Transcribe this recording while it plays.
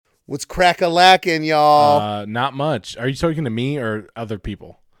What's crack-a-lackin', y'all? Not much. Are you talking to me or other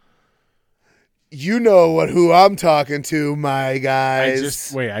people? You know who I'm talking to, my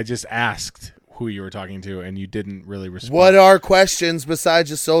guys. I just asked who you were talking to, and you didn't really respond. What are questions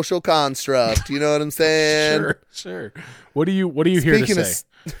besides a social construct? You know what I'm saying? Sure. What are you here to say?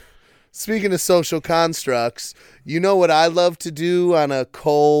 Speaking of social constructs, you know what I love to do on a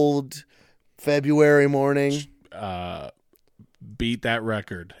cold February morning? Beat that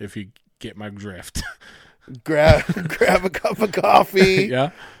record, if you get my drift. grab a cup of coffee.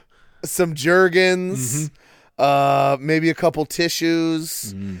 Yeah. Some Jergens, maybe a couple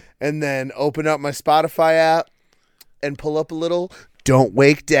tissues, and then open up my Spotify app and pull up a little Don't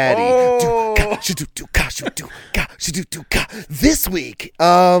Wake Daddy. Oh. This week.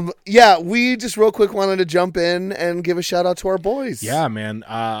 We just real quick wanted to jump in and give a shout out to our boys. Yeah, man.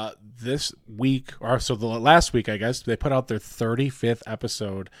 This week, or so the last week, I guess, they put out their 35th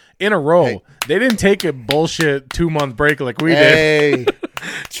episode in a row. Hey. They didn't take a bullshit 2-month break like we did.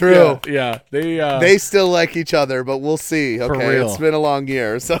 True. Yeah. They still like each other, but we'll see. Okay, For real. It's been a long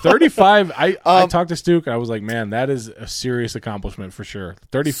year. So 35. I talked to Stuke. I was like, man, that is a serious accomplishment for sure.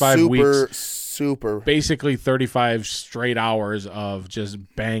 35 weeks. Super. Basically 35 straight hours of just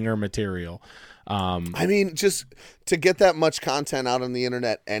banger material. I mean, just to get that much content out on the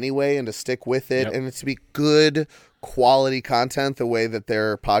internet anyway and to stick with it and to be good quality content the way that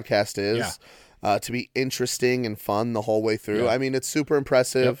their podcast is, to be interesting and fun the whole way through. I mean, it's super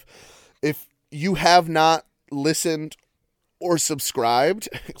impressive. If you have not listened or subscribed,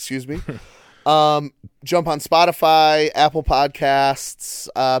 excuse me, jump on Spotify, Apple Podcasts,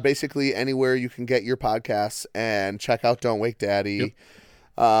 basically anywhere you can get your podcasts and check out Don't Wake Daddy.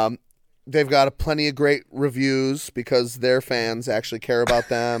 They've got plenty of great reviews because their fans actually care about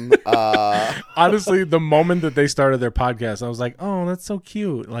them. Honestly, the moment that they started their podcast, I was like, oh, that's so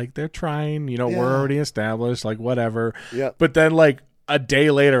cute. Like, they're trying, we're already established, like, whatever. Yep. But then, like, a day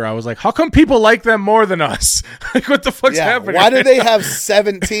later, I was like, how come people like them more than us? Like, what the fuck's happening? Why do they have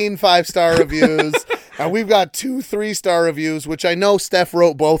 17 5-star reviews? And we've got 2 3-star reviews, which I know Steph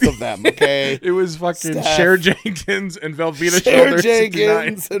wrote both of them, okay? It was fucking Steph. Cher Jenkins and Velveeta Cher Shoulder.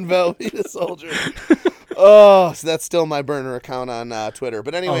 Jenkins and Velveeta Soldier. So that's still my burner account on Twitter.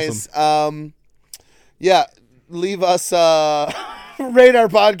 But anyways, leave us rate our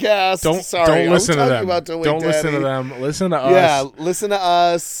podcast. Don't listen to them. Don't listen to them. Listen to us. Yeah, listen to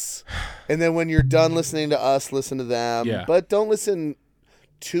us. And then when you're done listening to us, listen to them. Yeah. But don't listen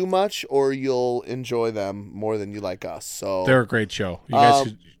too much or you'll enjoy them more than you like us. So they're a great show. You guys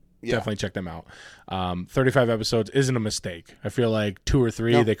should definitely check them out. 35 episodes isn't a mistake. I feel like 2 or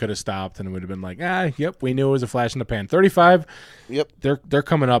 3 they could have stopped and it would have been like, we knew it was a flash in the pan. 35, they're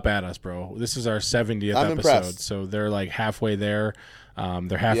coming up at us, bro. This is our 70th episode, impressed. so they're like halfway there.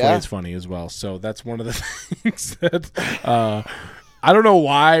 They're halfway as funny as well. So that's one of the things that I don't know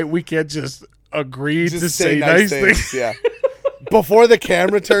why we can't just agree to say nice things. Yeah. Before the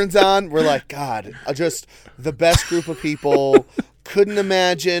camera turns on, we're like, God, just the best group of people. Couldn't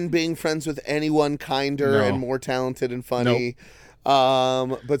imagine being friends with anyone kinder and more talented and funny.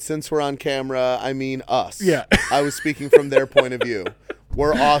 But since we're on camera, I mean us. Yeah. I was speaking from their point of view.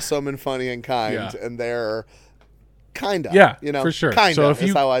 We're awesome and funny and kind, and they're kind of. Yeah, you know, for sure. Kind so of if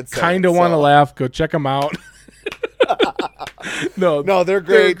you kind of want to laugh, go check them out. No, they're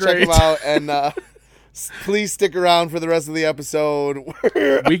great. Check them out and. Please stick around for the rest of the episode.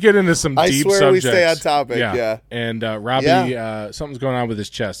 We get into some deep subjects. We stay on topic. Yeah. And Robbie, something's going on with his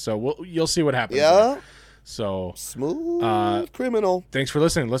chest, so you'll see what happens. Yeah. There. So smooth criminal. Thanks for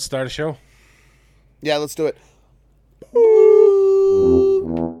listening. Let's start a show. Yeah, let's do it.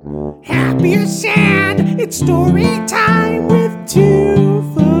 Happy or sad, it's story time with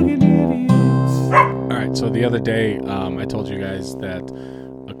 2 fucking idiots. All right. So the other day, I told you guys that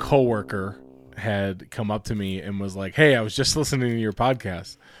a coworker had come up to me and was like, hey, I was just listening to your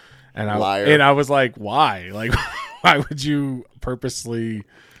podcast. And I was like, why? Like, why would you purposely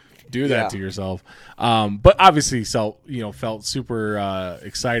do that to yourself? But obviously felt super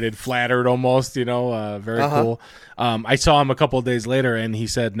excited, flattered almost, very cool. I saw him a couple of days later and he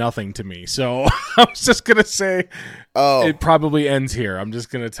said nothing to me. So I was just going to say, it probably ends here. I'm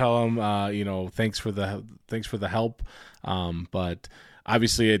just going to tell him, thanks for the help. But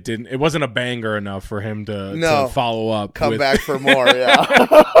obviously, it wasn't a banger enough for him to follow up. Come back for more. Yeah.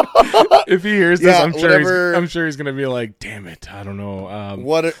 If he hears this, I'm sure he's gonna be like, "Damn it, I don't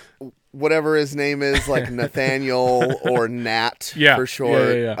know." Whatever his name is, like Nathaniel or Nat for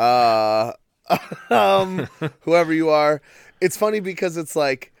short. Yeah. Whoever you are, it's funny because it's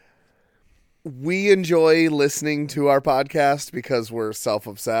like we enjoy listening to our podcast because we're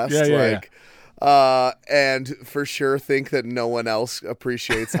self-obsessed. And for sure think that no one else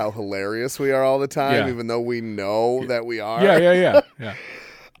appreciates how hilarious we are all the time, even though we know that we are. Yeah.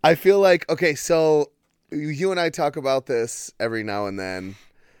 I feel like, okay, so you and I talk about this every now and then.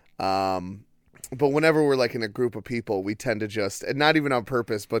 But whenever we're like in a group of people, we tend to just, and not even on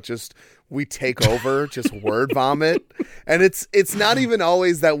purpose, but just we take over, just word vomit. And it's not even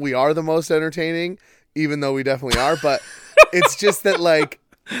always that we are the most entertaining, even though we definitely are, but it's just that like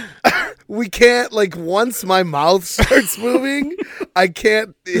we can't, like, once my mouth starts moving, I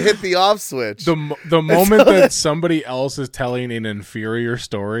can't hit the off switch. The moment that somebody else is telling an inferior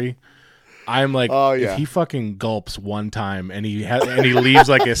story, I'm like, if he fucking gulps one time and he leaves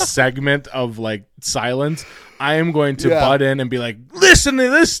like a segment of like silence, I am going to butt in and be like, listen to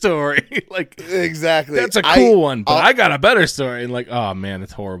this story. Like, exactly. That's a cool one, but I got a better story. And like, oh man,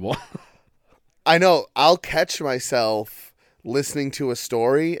 it's horrible. I know. I'll catch myself listening to a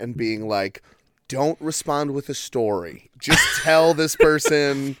story and being like, don't respond with a story. Just tell this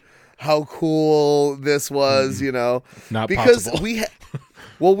person how cool this was, you know? Not because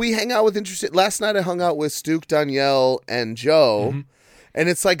possible. we hang out with interesting. Last night I hung out with Stuke, Danielle, and Joe, and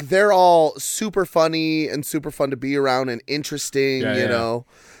it's like they're all super funny and super fun to be around and interesting, you know.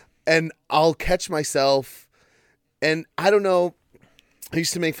 And I'll catch myself, and I don't know. I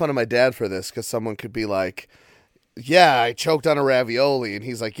used to make fun of my dad for this because someone could be like, "Yeah, I choked on a ravioli," and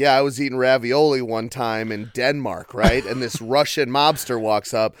he's like, "Yeah, I was eating ravioli one time in Denmark, right?" And this Russian mobster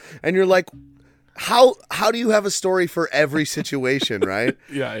walks up, and you're like, How do you have a story for every situation, right?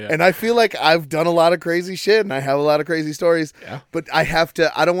 Yeah. And I feel like I've done a lot of crazy shit and I have a lot of crazy stories. Yeah. But I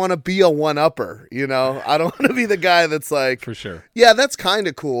don't want to be a one-upper, you know? I don't want to be the guy that's like, for sure. Yeah, that's kind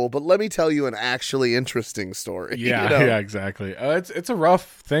of cool, but let me tell you an actually interesting story. Yeah, you know? Yeah, exactly. It's a rough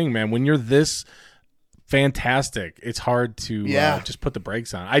thing, man. When you're this fantastic, it's hard to just put the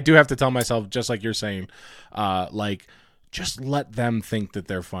brakes on. I do have to tell myself, just like you're saying, like, just let them think that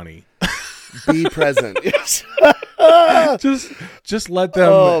they're funny. Be present. just let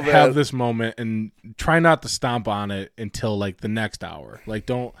them have this moment and try not to stomp on it until like the next hour. Like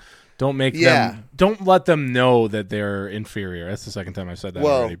don't make them, don't let them know that they're inferior. That's the second time I've said that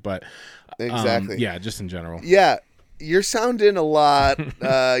already. But exactly. Just in general. Yeah. You're sounding a lot.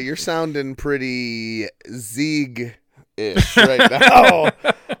 You're sounding pretty Zieg-ish right now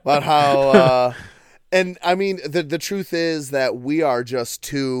about how. And I mean, the truth is that we are just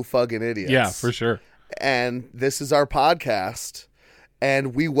two fucking idiots. Yeah, for sure. And this is our podcast,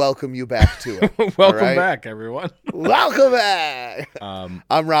 and we welcome you back to it. Welcome back, everyone. Welcome back. I'm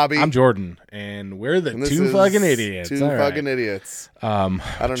Robbie. I'm Jordan, and we're the two fucking idiots. Two fucking idiots. I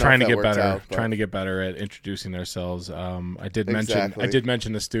don't know. Trying to get better at introducing ourselves. I did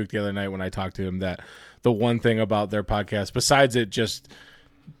mention to Stuke the other night when I talked to him that the one thing about their podcast, besides it just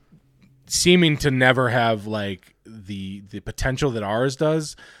seeming to never have like the potential that ours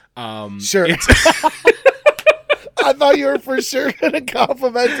does. Sure. I thought you were for sure going to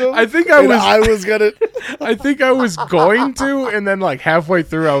compliment him. I think I was going to. I think I was going to, and then like halfway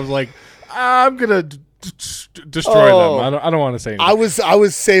through, I was like, I'm going to destroy them. I don't want to say anything. I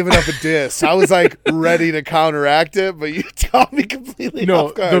was saving up a diss. I was like ready to counteract it, but you caught me completely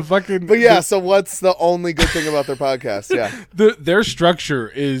off guard. So what's the only good thing about their podcast? Yeah. Their structure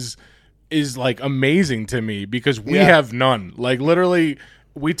is like amazing to me because we have none. Like literally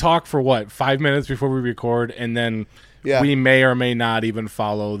we talk for 5 minutes before we record, and then we may or may not even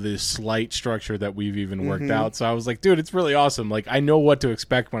follow this slight structure that we've even worked out. So I was like, dude, it's really awesome. Like I know what to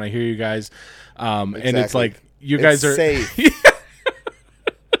expect when I hear you guys. And it's like you guys are safe.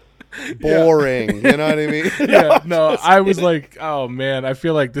 Boring. You know what I mean? I was like, oh man, I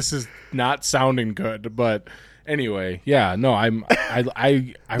feel like this is not sounding good, but anyway, their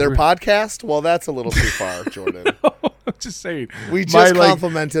podcast? Well, that's a little too far, Jordan. I'm just saying. We just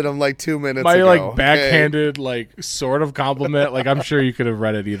complimented him like 2 minutes ago. My like backhanded, like sort of compliment. Like I'm sure you could have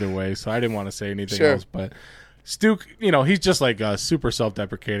read it either way, so I didn't want to say anything else. But Stuke, he's just like super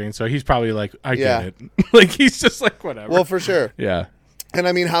self-deprecating, so he's probably like, I get it. Like he's just like whatever. Well, for sure. Yeah. And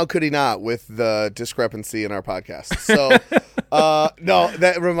I mean, how could he not with the discrepancy in our podcast? So, no,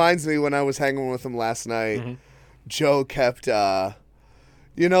 that reminds me when I was hanging with him last night. Joe kept,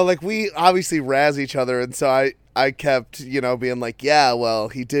 like we obviously razz each other. And so I kept, being like, yeah, well,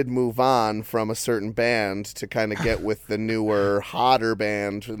 he did move on from a certain band to kind of get with the newer, hotter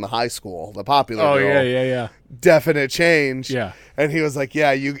band in the high school, the popular girl. Yeah. Definite change. Yeah. And he was like, yeah,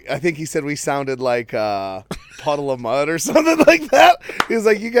 I think he said we sounded like Puddle of Mud or something like that. He was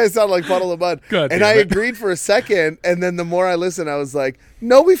like, you guys sound like Puddle of Mud. God and I agreed for a second, and then the more I listened, I was like,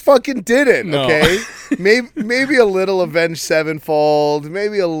 no, we fucking didn't, okay? maybe a little Avenged Sevenfold,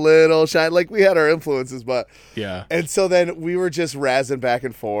 maybe a little Shine. Like, we had our influences, but... Yeah. And so then we were just razzing back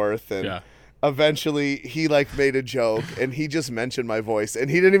and forth, and eventually he, made a joke, and he just mentioned my voice, and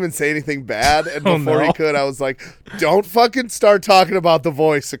he didn't even say anything bad, and before he could, I was like, don't fucking start talking about the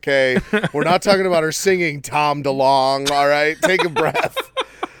voice, okay? We're not talking about her singing Tom DeLonge, all right? Take a breath.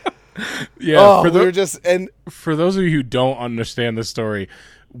 Yeah, for those of you who don't understand the story,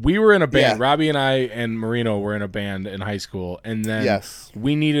 we were in a band. Yeah. Robbie and I and Marino were in a band in high school, and then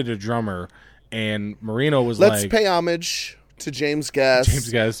we needed a drummer, and Marino was Let's pay homage to James Guest,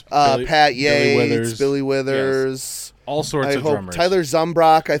 Pat Yates, Billy Withers, all sorts of drummers. Tyler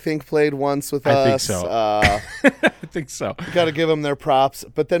Zumbrock, I think, played once with us. I think so. I think so. Got to give them their props.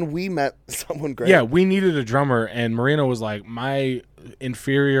 But then we met someone great. Yeah, we needed a drummer, and Marino was like, my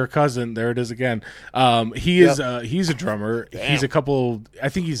inferior cousin, there it is again. He's a drummer. Damn. He's I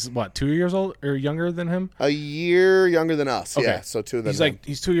think he's 2 years old or younger than him? A year younger than us. Okay. Yeah, so 2 of them.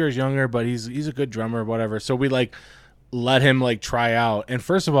 He's 2 years younger, but he's a good drummer, whatever. So we let him try out, and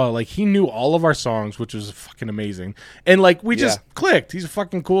first of all, he knew all of our songs, which was fucking amazing, and we just clicked. He's a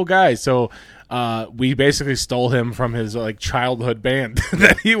fucking cool guy. So we basically stole him from his childhood band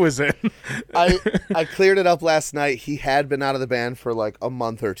that he was in. I cleared it up last night. He had been out of the band for a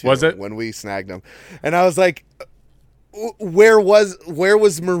month or two. Was it? When we snagged him, and I was like, where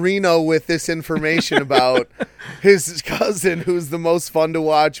was Marino with this information about his cousin, who's the most fun to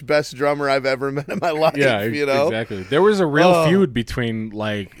watch, best drummer I've ever met in my life? Yeah, exactly. There was a real feud between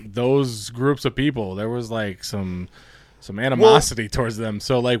those groups of people. There was some animosity towards them.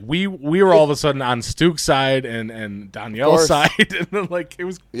 So we were all of a sudden on Stuke's side and Danielle's side, and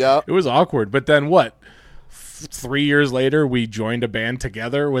it was awkward. But then 3 years later, we joined a band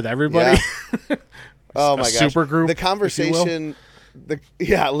together with everybody. Yeah. Oh my gosh! Super group. The conversation,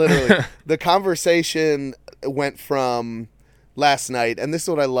 literally, the conversation went from last night, and this is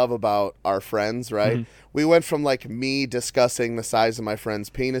what I love about our friends. Right? Mm-hmm. We went from me discussing the size of my friends'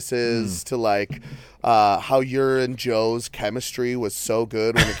 penises to how your and Joe's chemistry was so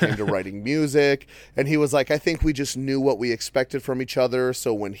good when it came to writing music, and he was like, I think we just knew what we expected from each other.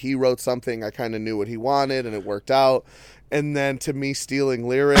 So when he wrote something, I kind of knew what he wanted, and it worked out. And then to me stealing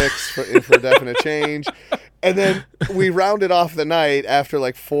lyrics for Definite Change. And then we rounded off the night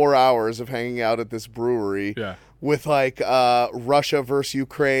after 4 hours of hanging out at this brewery with Russia versus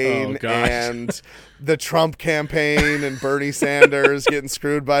Ukraine and the Trump campaign and Bernie Sanders getting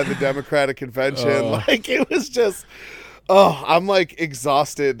screwed by the Democratic convention. It was just, I'm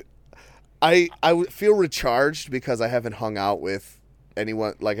exhausted. I feel recharged because I haven't hung out with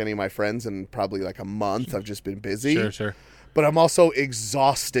anyone, any of my friends, in probably a month. I've just been busy. Sure. But I'm also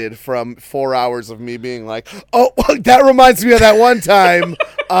exhausted from 4 hours of me being oh, that reminds me of that one time.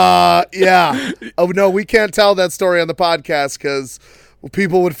 Yeah. Oh, no, we can't tell that story on the podcast because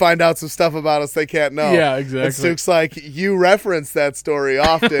people would find out some stuff about us they can't know. Yeah, exactly. And Stuke's you reference that story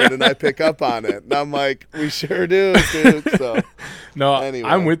often, and I pick up on it. And I'm like, we sure do, Stuke. So, no, anyway.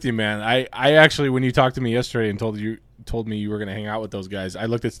 I'm with you, man. I actually, when you talked to me yesterday and told me you were going to hang out with those guys, I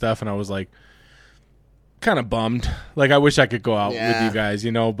looked at stuff and I was kind of bummed. I wish I could go out with you guys,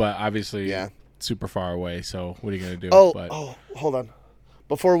 but obviously super far away. So what are you going to do? Oh, hold on.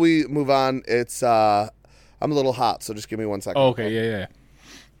 Before we move on, it's I'm a little hot, so just give me 1 second. Oh, okay, yeah.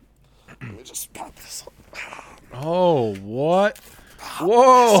 Let me just pop this up. Oh, what?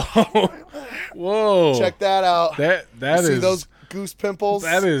 Whoa. Whoa. Check that out. That is, see those goose pimples?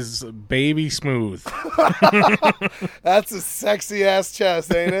 That is baby smooth. That's a sexy ass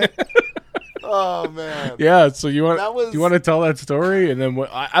chest, ain't it? Oh man. Yeah. So you want to tell that story, and then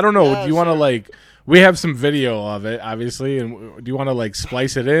I don't know. Do you want to We have some video of it, obviously, and do you want to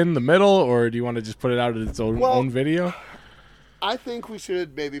splice it in the middle, or do you want to just put it out as its own video? I think we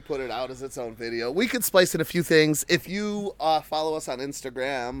should maybe put it out as its own video. We could splice in a few things. If you follow us on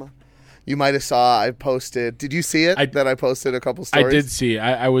Instagram, you might have saw I posted. Did you see it? That I posted a couple stories? I did see.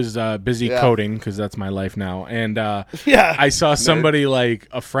 I was busy coding because that's my life now. And I saw somebody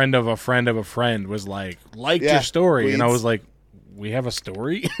a friend of a friend of a friend was liked your story. Please. And I was like, we have a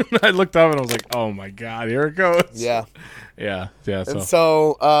story? I looked up and I was like, oh my God, here it goes. Yeah. Yeah. And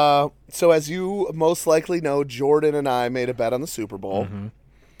so as you most likely know, Jordan and I made a bet on the Super Bowl. Mm-hmm.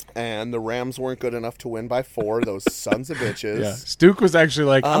 and the Rams weren't good enough to win by 4. Those sons of bitches. Yeah, Stuke was actually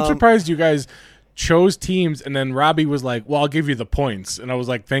like, I'm surprised you guys chose teams, and then Robbie was like, well, I'll give you the points, and I was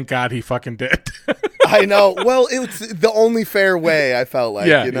like, thank God he fucking did. I know. Well, it was the only fair way, I felt like.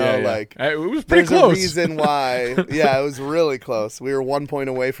 Like it was pretty there's close. A reason why. Yeah, it was really close. We were 1 point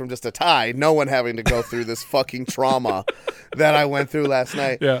away from just a tie. No one having to go through this fucking trauma that I went through last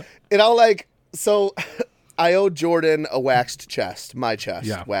night. Yeah. And I'll like, so I owed Jordan a waxed chest, my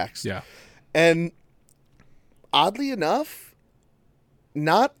chest, waxed. Yeah. And oddly enough,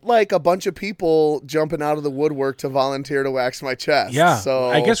 not like a bunch of people jumping out of the woodwork to volunteer to wax my chest. Yeah. So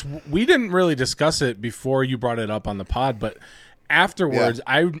I guess we didn't really discuss it before you brought it up on the pod, but afterwards,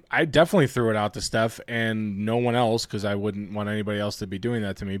 I definitely threw it out to Steph and no one else because I wouldn't want anybody else to be doing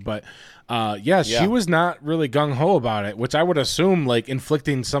that to me. But she was not really gung-ho about it, which I would assume like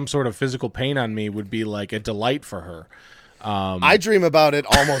inflicting some sort of physical pain on me would be like a delight for her. I dream about it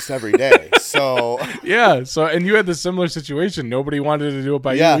almost every day. So yeah. So and you had the similar situation. Nobody wanted to do it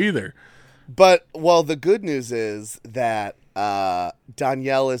by you either. But well, the good news is that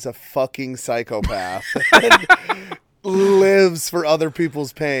Danielle is a fucking psychopath. And lives for other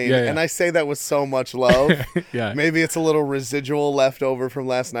people's pain. And I say that with so much love. Maybe it's a little residual left over from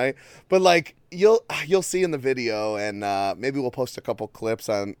last night. But like you'll see in the video, and maybe we'll post a couple clips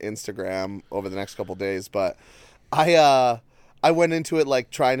on Instagram over the next couple days, but I went into it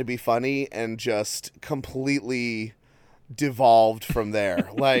like trying to be funny and just completely devolved from there.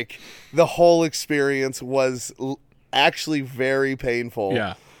 Like the whole experience was actually very painful.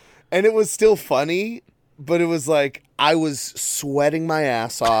 Yeah. And it was still funny, but it was like I was sweating my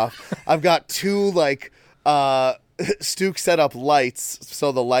ass off. I've got 2 like Stuke set up lights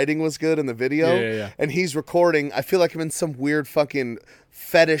so the lighting was good in the video. And he's recording. I feel like I'm in some weird fucking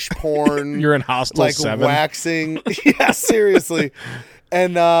fetish porn. You're in Hostel like 7. Waxing. Yeah, seriously.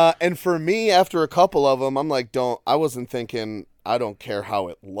 And for me, after a couple of them, I'm like, I wasn't thinking, I don't care how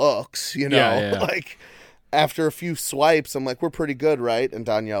it looks, you know? Like after a few swipes, I'm like, we're pretty good, right? And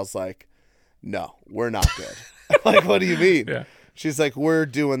Danielle's like, no, we're not good. I'm like, what do you mean? Yeah. She's like, we're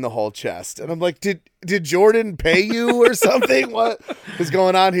doing the whole chest. And I'm like, did Jordan pay you or something? What is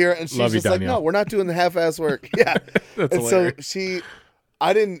going on here? And she's just like, no, we're not doing the half-ass work. Yeah. That's and hilarious. So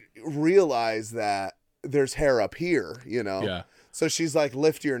I didn't realize that there's hair up here, you know? Yeah. So she's like,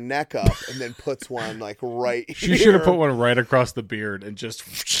 lift your neck up, and then puts one like right here. She should have put one right across the beard and just,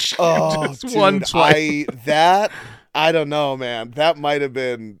 dude, one swipe. I don't know, man. That might have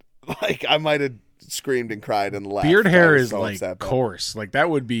been like, I might have screamed and cried and laughed. Beard hair is so like coarse. Like that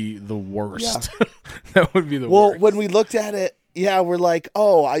would be the worst. Yeah. That would be the worst. Well, when we looked at it, we're like,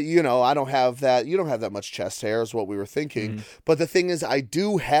 oh, I don't have that. You don't have that much chest hair is what we were thinking. Mm-hmm. But the thing is, I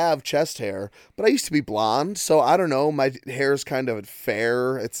do have chest hair, but I used to be blonde. So I don't know. My hair is kind of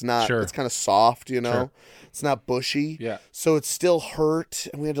fair. It's not, it's kind of soft, you know, it's not bushy. Yeah. So it still hurt.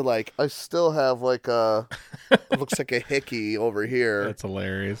 And we had to I still have like it looks like a hickey over here. That's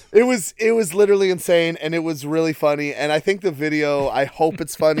hilarious. It was literally insane. And it was really funny. And I think the video, I hope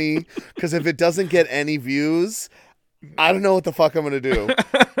it's funny because if it doesn't get any views, I don't know what the fuck I'm going to do.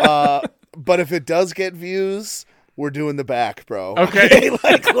 But if it does get views, we're doing the back, bro. Okay.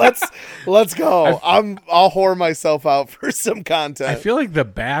 Like let's go. I'll whore myself out for some content. I feel like the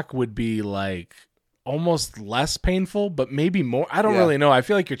back would be like almost less painful, but maybe more. I don't really know. I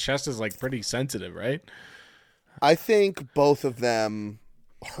feel like your chest is like pretty sensitive, right? I think both of them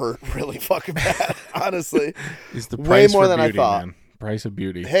hurt really fucking bad, honestly. It's the price way more for than beauty, I thought. Man. Price of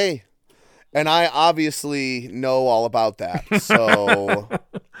beauty. Hey. And I obviously know all about that, so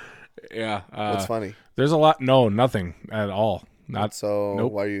yeah. What's funny? There's a lot. No, nothing at all. Not so.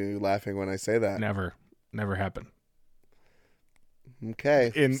 Nope. Why are you laughing when I say that? Never happened.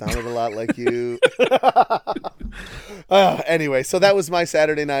 Okay, sounded a lot like you. Anyway, so that was my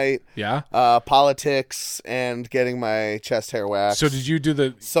Saturday night. Yeah. Politics and getting my chest hair waxed. So did you do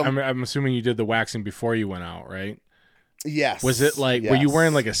the? I'm assuming you did the waxing before you went out, right? Yes. Was it like, were you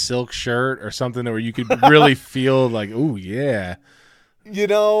wearing like a silk shirt or something where you could really feel like, ooh, yeah. You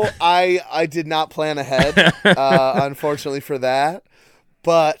know, I did not plan ahead, unfortunately for that.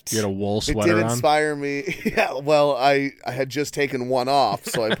 But you had a wool sweater it did inspire me. Yeah, well, I had just taken one off,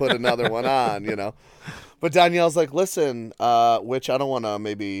 so I put another one on, you know. But Danielle's like, listen, which I don't want to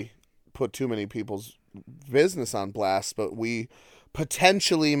maybe put too many people's business on blast, but we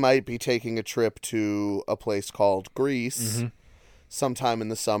potentially might be taking a trip to a place called Greece sometime in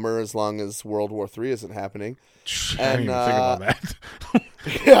the summer, as long as World War III isn't happening. I didn't even think about that.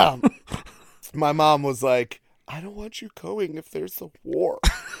 Yeah. My mom was like, I don't want you going if there's a war.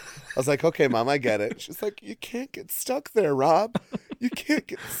 I was like, okay, Mom, I get it. She's like, you can't get stuck there, Rob. You can't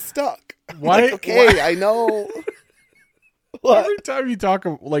get stuck. Why? Like, okay, why? I know. What? Every time you talk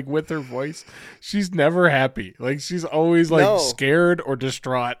like with her voice, she's never happy. Like she's always like scared or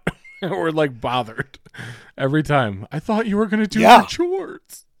distraught or like bothered. Every time. I thought you were gonna do your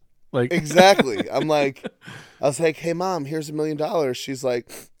chores. Like exactly. I was like, hey mom, here's $1 million. She's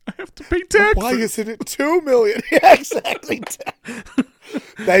like, I have to pay taxes. Why isn't it $2 million? Yeah, exactly.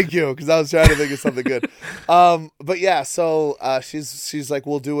 Thank you, because I was trying to think of something good. But yeah, so she's like,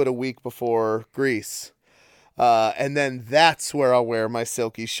 we'll do it a week before Greece. And then that's where I'll wear my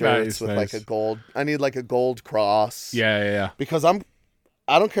silky shirts with like a gold. I need like a gold cross. Yeah. Because I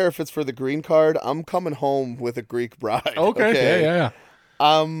don't care if it's for the green card. I'm coming home with a Greek bride. Okay. Yeah.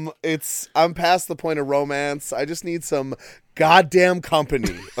 I'm past the point of romance. I just need some goddamn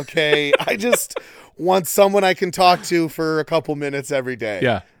company. Okay. I just want someone I can talk to for a couple minutes every day.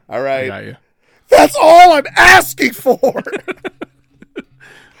 Yeah. All right. I got you. That's all I'm asking for.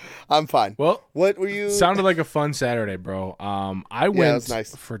 I'm fine. Well, what were you? Sounded like a fun Saturday, bro. I went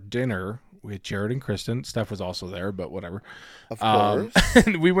nice. for dinner with Jared and Kristen. Steph was also there, but whatever. Of course.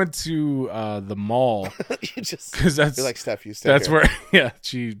 And we went to the mall because you're like Steph. You stay here. where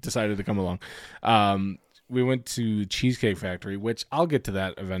she decided to come along. We went to Cheesecake Factory, which I'll get to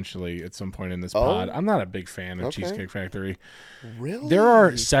that eventually at some point in this pod. I'm not a big fan of Cheesecake Factory. Really? There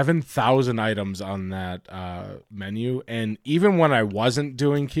are 7,000 items on that menu, and even when I wasn't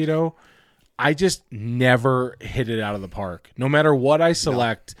doing keto, I just never hit it out of the park. No matter what I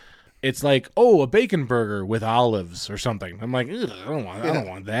select, it's like, a bacon burger with olives or something. I'm like, I don't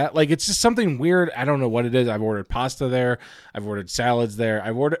want that. Like, it's just something weird. I don't know what it is. I've ordered pasta there. I've ordered salads there.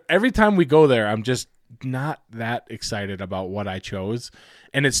 Every time we go there, I'm just not that excited about what I chose,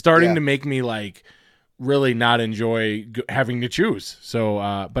 and it's starting to make me like really not enjoy having to choose. So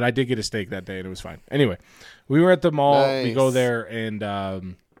but I did get a steak that day and it was fine. Anyway, we were at the mall. Nice. We go there and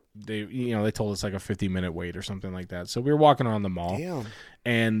they told us like a 50-minute wait or something like that. So we were walking around the mall. Damn.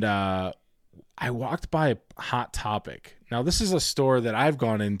 And I walked by Hot Topic. Now this is a store that I've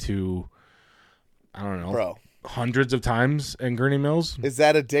gone into, I don't know, bro, hundreds of times in Gurney Mills. Is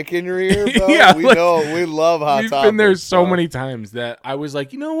that a dick in your ear, bro? Yeah, we know. We love Hot Topic. We've been there so many times that I was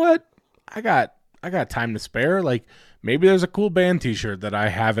like, you know what? I got time to spare. Like maybe there's a cool band T-shirt that I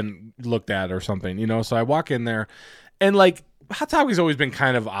haven't looked at or something, So I walk in there, and like Hot Topic's always been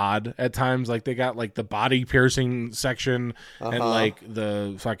kind of odd at times. Like they got like the body piercing section and like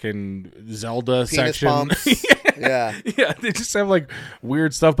the fucking Zelda penis section. Pumps. Yeah. They just have like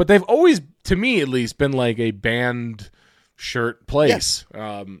weird stuff, but they've always, to me at least, been like a band shirt place.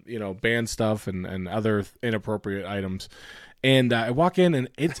 Band stuff and other inappropriate items. And I walk in and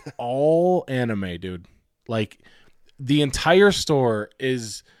it's all anime, dude. Like the entire store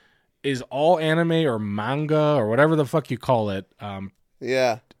is all anime or manga or whatever the fuck you call it. And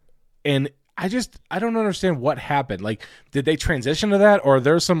I don't understand what happened. Like, did they transition to that, or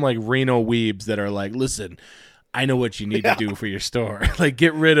there's some like Reno weebs that are like, listen, I know what you need to do for your store. Like,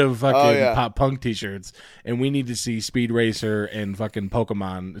 get rid of fucking pop punk t-shirts, and we need to see Speed Racer and fucking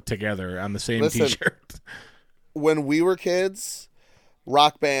Pokemon together on the same t-shirt. When we were kids,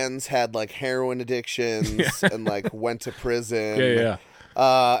 rock bands had like heroin addictions and like went to prison.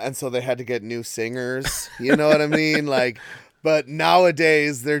 And so they had to get new singers. You know what I mean? Like, but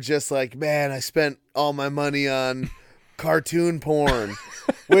nowadays they're just like, man, I spent all my money on cartoon porn,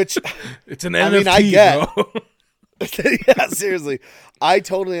 which it's an NFT, I get. Bro. Yeah, seriously. I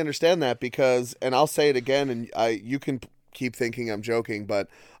totally understand that because, and I'll say it again, and you can keep thinking I'm joking, but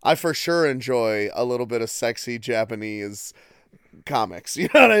I for sure enjoy a little bit of sexy Japanese comics. You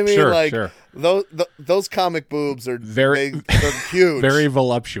know what I mean? Sure. Those comic boobs are they're huge. Very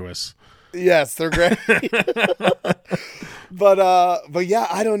voluptuous. Yes, they're great. But yeah,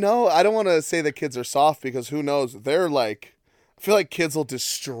 I don't know. I don't want to say that kids are soft because who knows? They're like, I feel like kids would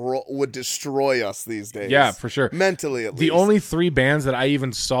destroy us these days. Yeah, for sure. Mentally, at least. The only 3 bands that I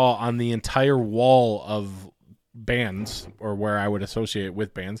even saw on the entire wall of bands, or where I would associate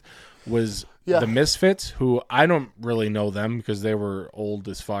with bands, was the Misfits, who I don't really know them because they were old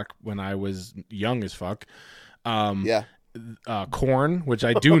as fuck when I was young as fuck. Korn, which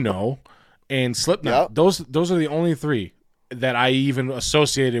I do know, and Slipknot. Those are the only 3 that I even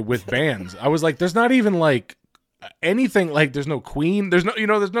associated with bands. I was like, there's not even like anything, like there's no Queen, there's no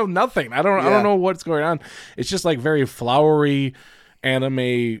nothing. I don't know what's going on. It's just like very flowery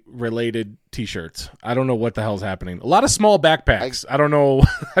anime related t-shirts. I don't know what the hell's happening. A lot of small backpacks. I don't know.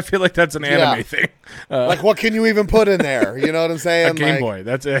 I feel like that's an anime thing. Like, what can you even put in there? You know what I'm saying? A Game Boy.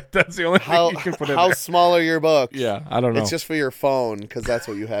 That's it. That's the only thing you can put in there. How small are your books? Yeah, I don't know. It's just for your phone because that's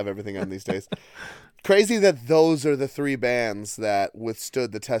what you have everything on these days. crazy that those are the three bands that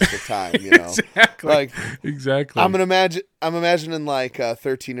withstood the test of time, you know. Exactly. Like exactly. I'm imagining like a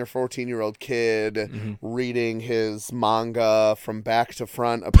 13 or 14-year-old kid reading his manga from back to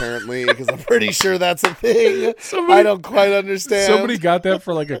front, apparently, because I'm pretty sure that's a thing. I don't quite understand. Somebody got that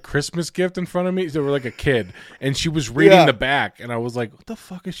for like a Christmas gift in front of me. They were like a kid, and she was reading the back, and I was like, "What the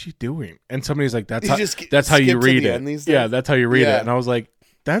fuck is she doing?" And somebody's like, "That's how you read it." Yeah, that's how you read it. And I was like,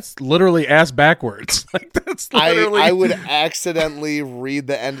 that's literally ass backwards. Like that's literally. I would accidentally read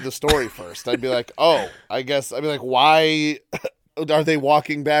the end of the story first. I'd be like, oh, I'd be like, why are they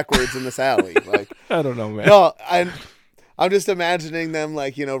walking backwards in this alley? Like, I don't know, man. No, I'm just imagining them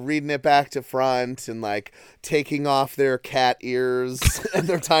like, you know, reading it back to front and like taking off their cat ears and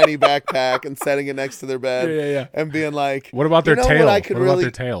their tiny backpack and setting it next to their bed. And being like, what about their tail? What about their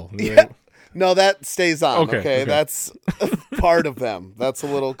tail? Yeah. No, that stays on. Okay. That's part of them. That's a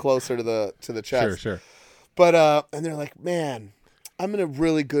little closer to the chest. Sure. But and they're like, man, I'm in a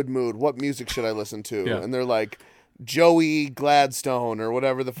really good mood. What music should I listen to? Yeah. And they're like, Joey Gladstone or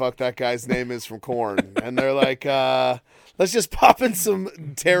whatever the fuck that guy's name is from Korn. And they're like, let's just pop in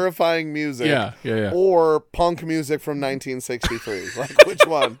some terrifying music. Yeah. Or punk music from 1963. Like, which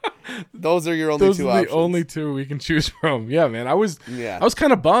one? Those are your only two options. The only two we can choose from. Yeah, man. I was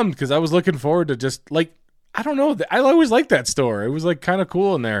kind of bummed because I was looking forward to just like, I don't know. I always liked that store. It was like kind of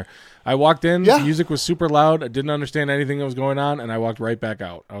cool in there. I walked in, the music was super loud. I didn't understand anything that was going on, and I walked right back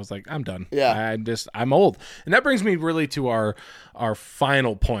out. I was like, I'm done. Yeah. I'm old. And that brings me really to our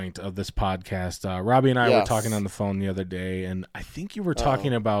final point of this podcast. Robbie and I were talking on the phone the other day, and I think you were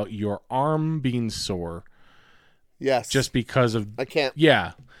talking about your arm being sore. Yes. Just because of... I can't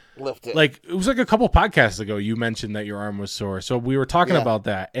lift it. Like, it was like a couple podcasts ago you mentioned that your arm was sore. So we were talking about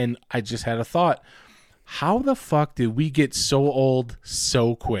that, and I just had a thought. How the fuck did we get so old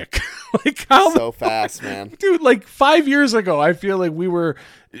so quick? Like how so fast, man. Dude, like 5 years ago, I feel like we were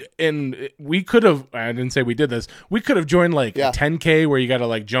we could have, I didn't say we did this. We could have joined like a 10K where you got to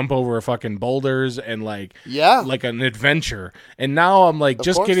like jump over fucking boulders and like like an adventure. And now I'm like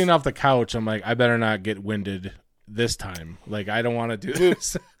just getting off the couch. I'm like, I better not get winded this time. Like I don't want to do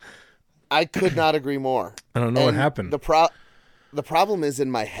this. I could not agree more. I don't know what happened. The problem is in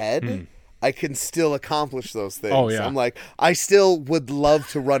my head. I can still accomplish those things. Oh, yeah. I'm like, I still would love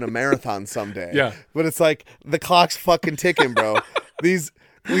to run a marathon someday. Yeah. But it's like the clock's fucking ticking, bro.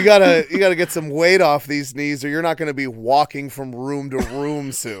 You gotta get some weight off these knees, or you're not gonna be walking from room to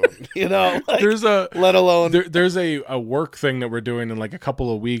room soon. You know? Like, there's a work thing that we're doing in like a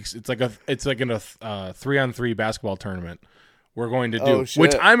couple of weeks. It's like in a 3-on-3 basketball tournament we're going to do,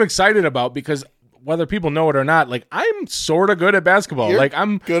 which I'm excited about because whether people know it or not, like I'm sort of good at basketball. You're like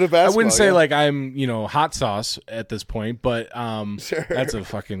I'm good at basketball. I wouldn't say like I'm, hot sauce at this point, but that's a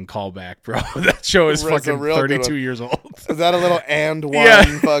fucking callback, bro. That show is fucking 32 years old. Is that a little and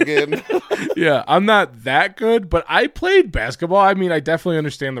one fucking? Yeah, I'm not that good, but I played basketball. I mean, I definitely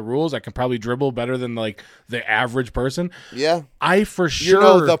understand the rules. I can probably dribble better than like the average person. Yeah. I for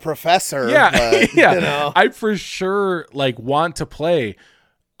sure the professor. Yeah. But, yeah. I for sure like want to play.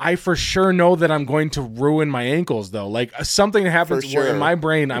 I for sure know that I'm going to ruin my ankles, though. Like, something happens where in my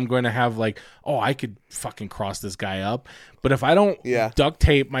brain I'm going to have, like, oh, I could fucking cross this guy up. But if I don't duct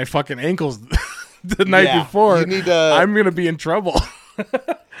tape my fucking ankles the night before, I'm going to be in trouble.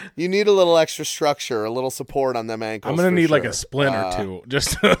 You need a little extra structure, a little support on them ankles. I'm going to need, like, a splint or two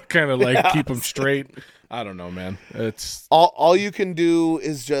just to kind of, like, keep them straight. I don't know, man. It's all you can do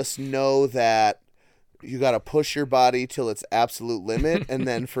is just know that you got to push your body till its absolute limit, and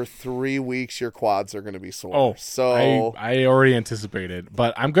then for 3 weeks your quads are going to be sore. Oh, so I already anticipated,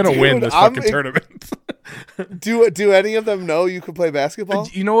 but I'm going to win this fucking tournament. Do any of them know you can play basketball?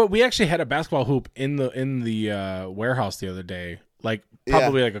 You know what? We actually had a basketball hoop in the warehouse the other day. Like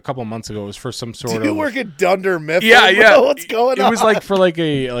probably like a couple months ago. It was for some sort of. You work at Dunder Mifflin? Yeah. What's going on? It was like for like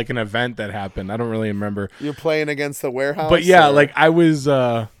an event that happened. I don't really remember. You're playing against the warehouse, but yeah, like I was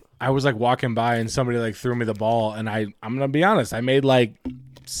like walking by and somebody like threw me the ball, and I'm gonna be honest, I made like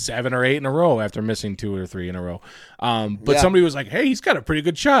 7 or 8 in a row after missing 2 or 3 in a row. But somebody was like, "Hey, he's got a pretty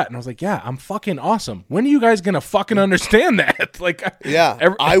good shot," and I was like, "Yeah, I'm fucking awesome. When are you guys gonna fucking understand that?" Like,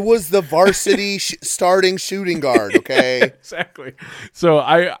 I was the varsity starting shooting guard. Okay, exactly. So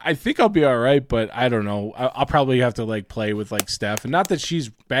I think I'll be all right, but I don't know. I'll probably have to like play with like Steph, and not that she's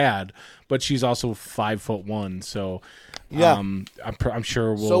bad, but she's also 5'1", so. Yeah, I'm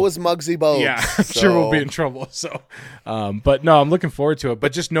sure we'll. So is Muggsy Bogues. Yeah, I'm sure we'll be in trouble. So, but no, I'm looking forward to it.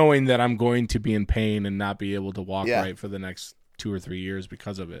 But just knowing that I'm going to be in pain and not be able to walk right for the next 2 or 3 years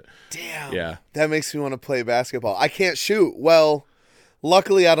because of it. Damn. Yeah, that makes me want to play basketball. I can't shoot. Well,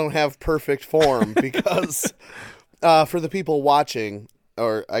 luckily I don't have perfect form because for the people watching,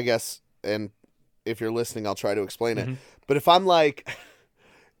 or I guess, and if you're listening, I'll try to explain it. But if I'm like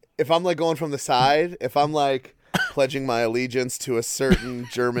going from the side, if I'm like pledging my allegiance to a certain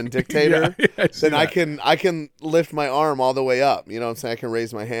German dictator, then I can lift my arm all the way up. You know what I'm saying? I can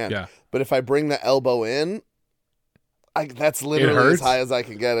raise my hand. Yeah. But if I bring the elbow in, that's literally as high as I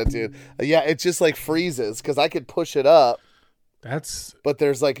can get it, dude. Yeah, it just like freezes because I could push it up. But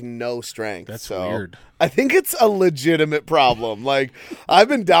there's like no strength. That's weird. I think it's a legitimate problem. Like, I've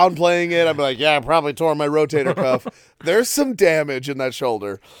been downplaying it. I'm like, yeah, I probably tore my rotator cuff. There's some damage in that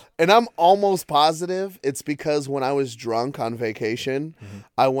shoulder. And I'm almost positive it's because when I was drunk on vacation,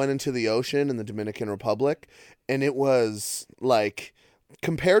 I went into the ocean in the Dominican Republic, and it was like,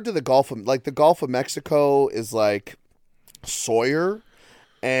 compared to the Gulf of Mexico is like Sawyer,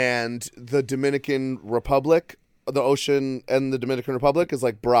 and the Dominican Republic, the ocean and the Dominican Republic is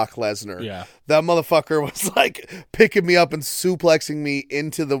like Brock Lesnar. Yeah. That motherfucker was like picking me up and suplexing me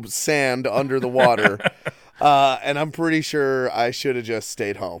into the sand under the water. And I'm pretty sure I should have just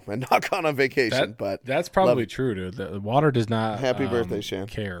stayed home and not gone on vacation. But that's probably true, dude. The water does not Happy birthday, Shan.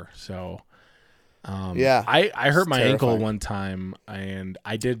 care. So yeah. I hurt my terrifying. ankle one time, and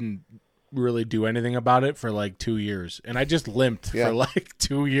I didn't really do anything about it for like 2 years, and I just limped for like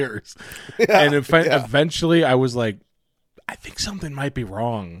 2 years. And eventually I was like, I think something might be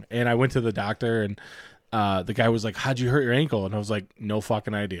wrong, and I went to the doctor, and the guy was like, how'd you hurt your ankle? And I was like, no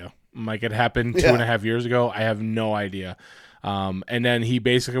fucking idea. I'm like, it happened 2.5 years ago. I have no idea. And then he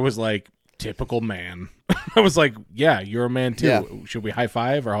basically was like, typical man. I was like, yeah, you're a man too. Yeah. Should we high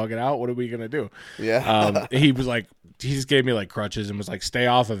five or hug it out? What are we gonna do? Yeah. He was like, he just gave me like crutches and was like, stay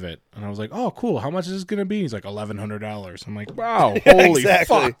off of it. And I was like, oh, cool. How much is this gonna be? He's like, $1,100. I'm like, wow, holy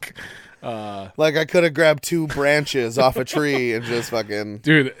fuck. Like I could have grabbed 2 branches off a tree and just fucking.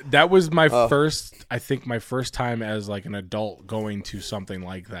 Dude, that was my first time as like an adult going to something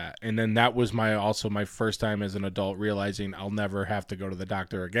like that. And then that was also my first time as an adult realizing I'll never have to go to the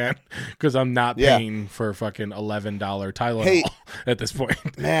doctor again because I'm not paying for fucking $11 Tylenol at this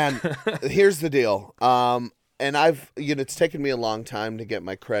point. Man, here's the deal. And it's taken me a long time to get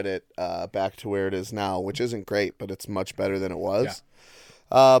my credit back to where it is now, which isn't great, but it's much better than it was.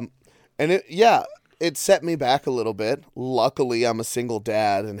 Yeah. And it set me back a little bit. Luckily, I'm a single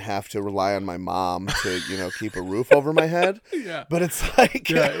dad and have to rely on my mom to, keep a roof over my head. Yeah. But it's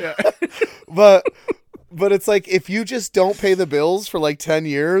like, but it's like, if you just don't pay the bills for like 10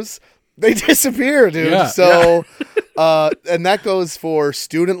 years, they disappear, dude. Yeah, so, and that goes for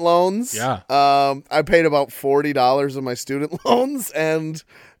student loans. Yeah. I paid about $40 of my student loans, and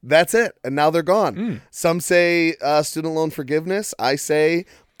that's it. And now they're gone. Some say student loan forgiveness. I say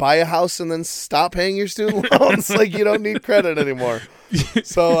buy a house and then stop paying your student loans. Like, you don't need credit anymore.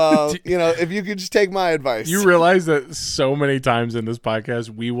 So, if you could just take my advice. You realize that so many times in this podcast,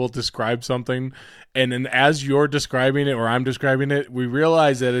 we will describe something, and then as you're describing it or I'm describing it, we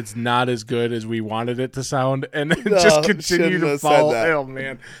realize that it's not as good as we wanted it to sound, and then just continue to follow. Oh,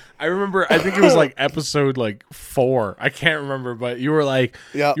 man. I remember, I think it was like episode like 4. I can't remember, but you were like,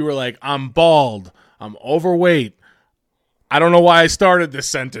 I'm bald, I'm overweight. I don't know why I started this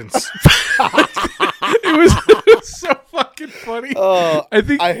sentence. It was so fucking funny.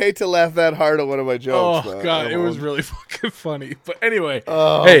 I hate to laugh that hard at one of my jokes. Oh, God, it was really fucking funny. But anyway,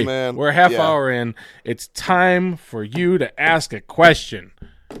 man. We're a half hour in. It's time for you to ask a question.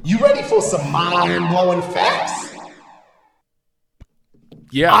 You ready for some mind-blowing facts?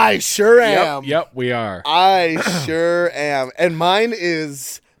 Yeah. I sure am. Yep, we are. I sure am. And mine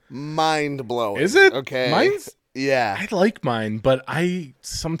is mind-blowing. Is it? Okay. Mine's... Yeah. I like mine, but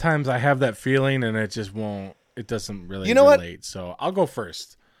sometimes I have that feeling and it just won't, it doesn't really relate. What? So I'll go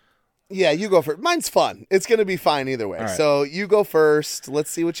first. Yeah, you go first. Mine's fun. It's going to be fine either way. Right. So you go first. Let's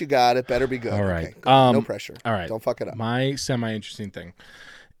see what you got. It better be good. All right. Okay, no pressure. All right. Don't fuck it up. My semi-interesting thing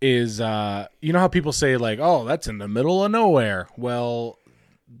is, you know how people say like, oh, that's in the middle of nowhere. Well,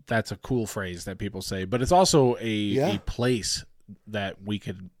 that's a cool phrase that people say, but it's also a place that we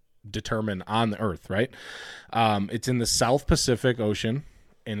could determine on the earth, right? It's in the South Pacific Ocean,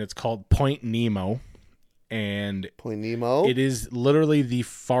 and it's called Point Nemo. And Point Nemo, it is literally the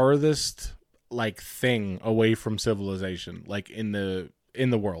farthest like thing away from civilization, like in the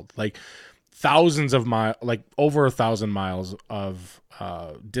world, like thousands of miles, like over 1,000 miles of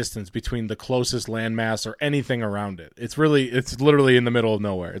distance between the closest landmass or anything around it. It's literally in the middle of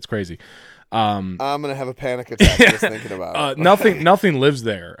nowhere. It's crazy. I'm gonna have a panic attack just thinking about it. Nothing lives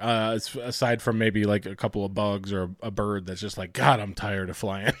there aside from maybe like a couple of bugs or a bird that's just like, God, I'm tired of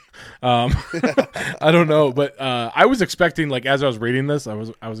flying. I don't know, but I was expecting, like, as I was reading this, I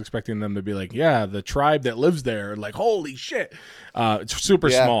was expecting them to be like, yeah, the tribe that lives there, like, holy shit, it's super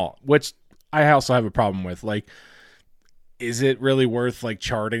small, which I also have a problem with. Like, is it really worth like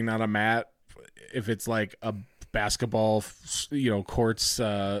charting on a map if it's like a basketball, courts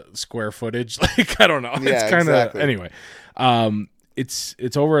square footage? Like, I don't know. Yeah, it's kind of exactly. Anyway.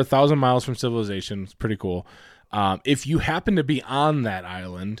 It's over 1,000 miles from civilization. It's pretty cool. If you happen to be on that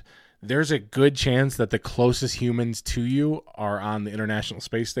island, there's a good chance that the closest humans to you are on the International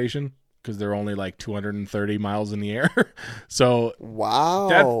Space Station, because they're only like 230 miles in the air. So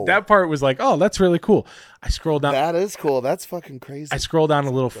wow, that part was like, oh, that's really cool. I scrolled down. That is cool. That's fucking crazy. I scroll down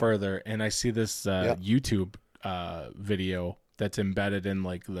a little further and I see this YouTube video that's embedded in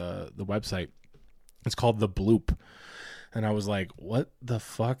like the website. It's called The Bloop. And I was like, what the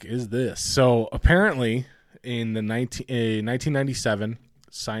fuck is this? So apparently in 1997,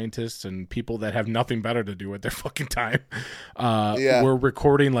 scientists and people that have nothing better to do with their fucking time were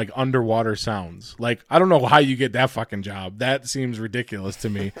recording like underwater sounds. Like, I don't know how you get that fucking job. That seems ridiculous to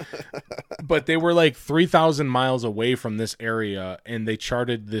me. But they were like 3,000 miles away from this area, and they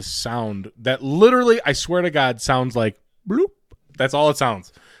charted this sound that literally, I swear to God, sounds like bloop. That's all it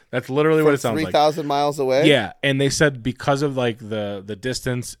sounds. That's literally what it sounds 3,000 miles away? Yeah, and they said because of like the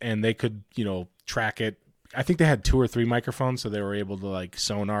distance, and they could, track it. I think they had 2 or 3 microphones, so they were able to like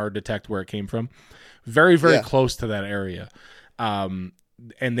sonar detect where it came from. Very, very close to that area. And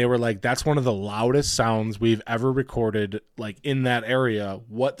they were like, that's one of the loudest sounds we've ever recorded, like, in that area.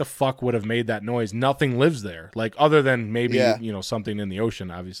 What the fuck would have made that noise? Nothing lives there, like, other than maybe, something in the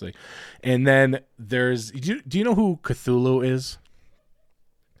ocean, obviously. And then do you know who Cthulhu is?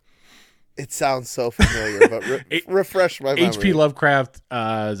 It sounds so familiar, but refresh my memory. H.P. Lovecraft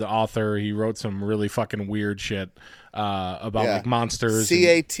is an author. He wrote some really fucking weird shit about like monsters.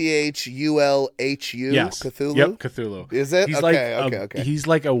 Cathulhu? Yes. Cthulhu? Yep, Cthulhu. Is it? He's okay. He's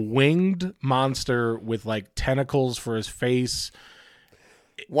like a winged monster with like tentacles for his face.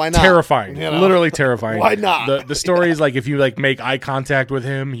 Why not? Terrifying. Literally terrifying. Why not? The story is like, if you like make eye contact with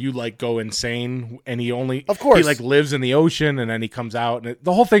him, you like go insane, and he like lives in the ocean, and then he comes out, and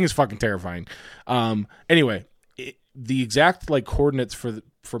the whole thing is fucking terrifying. Anyway, the exact like coordinates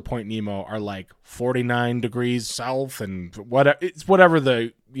for Point Nemo are like 49 degrees south, and whatever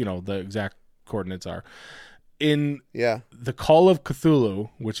the the exact coordinates are. In the Call of Cthulhu,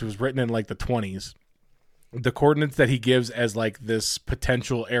 which was written in like the 1920s, the coordinates that he gives as like this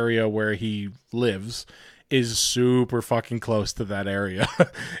potential area where he lives is super fucking close to that area.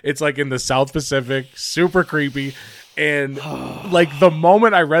 It's like in the South Pacific, super creepy. And like the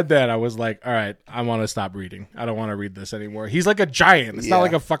moment I read that, I was like, all right, I want to stop reading. I don't want to read this anymore. He's like a giant. It's not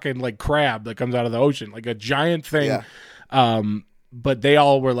like a fucking like crab that comes out of the ocean, like a giant thing. But they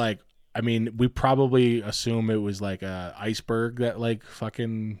all were like, I mean, we probably assume it was like a iceberg that like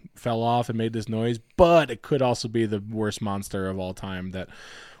fucking fell off and made this noise, but it could also be the worst monster of all time that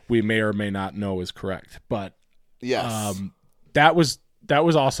we may or may not know is correct. But that was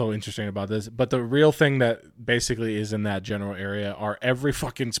also interesting about this. But the real thing that basically is in that general area are every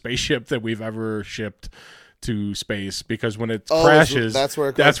fucking spaceship that we've ever shipped to space, because when it crashes, that's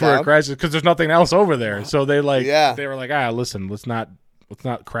where it crashes, because there's nothing else over there. So they they were like, listen, let's not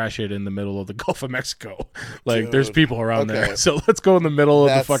crash it in the middle of the Gulf of Mexico. Like, there's people around there. So let's go in the middle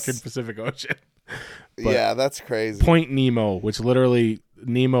of the fucking Pacific Ocean. But that's crazy. Point Nemo, which literally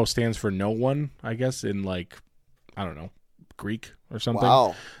Nemo stands for no one, I guess, in like, I don't know, Greek or something.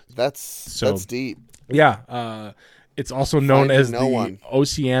 Wow. That's deep. Yeah. It's also known as the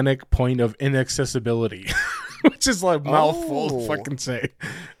Oceanic Point of Inaccessibility. Which is like mouthful to fucking say.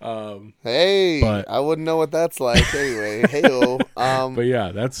 But I wouldn't know what that's like anyway. But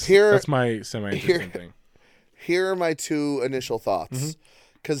yeah, that's my semi-interesting thing. Here are my 2 initial thoughts,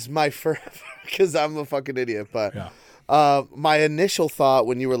 because because I'm a fucking idiot. But my initial thought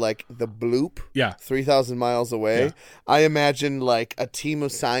when you were like the bloop, 3,000 miles away, I imagined like a team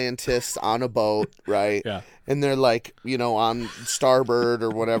of scientists on a boat, right? And they're like, on starboard or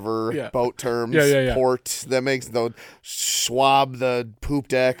whatever boat terms, port that makes the swab the poop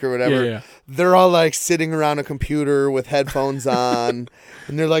deck or whatever. They're all like sitting around a computer with headphones on,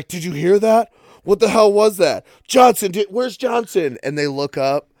 and they're like, "Did you hear that? What the hell was that? Johnson, where's Johnson?" And they look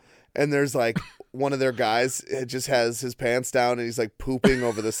up, and there's like one of their guys just has his pants down, and he's like pooping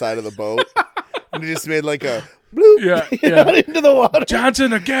over the side of the boat, and he just made like a bloop into the water.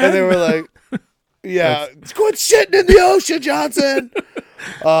 Johnson again. And they were like, quit shitting in the ocean, Johnson.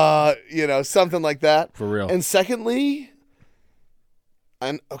 Something like that. For real. And secondly,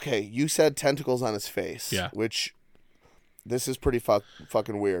 you said tentacles on his face. Yeah. Which, this is pretty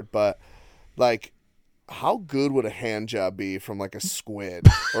fucking weird, but like, how good would a hand job be from like a squid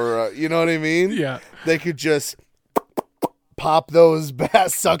or you know what I mean? Yeah. They could just pop those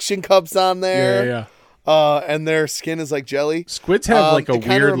suction cups on there. Yeah. And their skin is like jelly. Squids have like a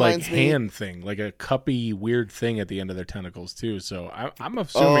weird like hand thing, like a cuppy weird thing at the end of their tentacles too. So I'm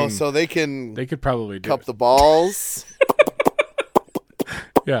assuming. Oh, so they could probably cup the balls.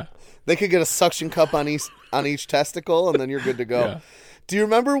 Yeah. They could get a suction cup on each testicle, and then you're good to go. Yeah. Do you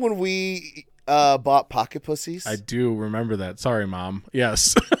remember when we bought pocket pussies? I do remember that. Sorry, Mom.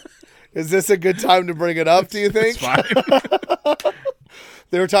 Yes. Is this a good time to bring it up, do you think? It's fine.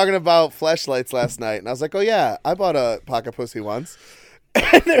 They were talking about fleshlights last night, and I was like, oh, yeah, I bought a pocket pussy once.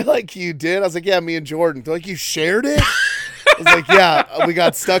 And they're like, you did? I was like, yeah, me and Jordan. They're like, you shared it? I was like, yeah, we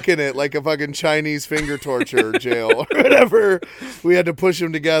got stuck in it like a fucking Chinese finger torture jail or whatever. We had to push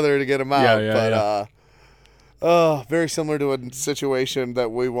them together to get them out. Very similar to a situation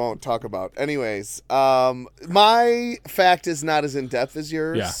that we won't talk about. Anyways, my fact is not as in-depth as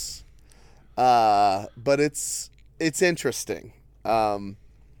yours. Yeah. But it's interesting. And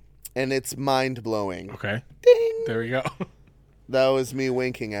it's mind-blowing. Okay. Ding! There we go. That was me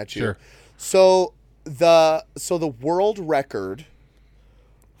winking at you. Sure. So the world record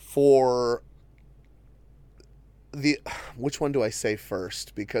for which one do I say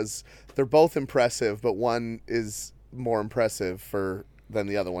first? Because they're both impressive, but one is more impressive than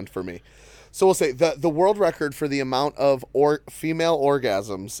the other one for me. So we'll say the world record for the amount of female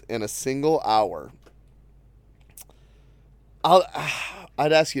orgasms in a single hour.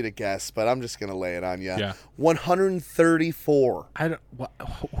 I'd ask you to guess, but I'm just gonna lay it on you. Yeah. 134.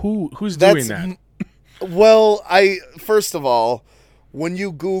 Who's doing that? Well, first of all, when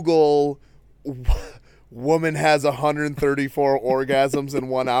you Google woman has 134 orgasms in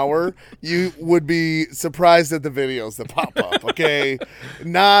 1 hour, you would be surprised at the videos that pop up. Okay,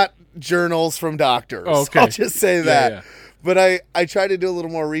 not journals from doctors. Oh, okay. I'll just say that. Yeah. But I tried to do a little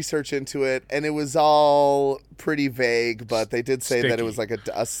more research into it, and it was all pretty vague, but they did say that it was like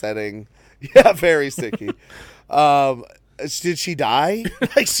a setting. Yeah, very sticky. Did she die?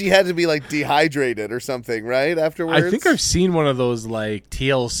 Like, she had to be like dehydrated or something, right? Afterwards? I think I've seen one of those like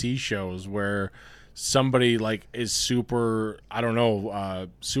TLC shows where somebody like is super, I don't know,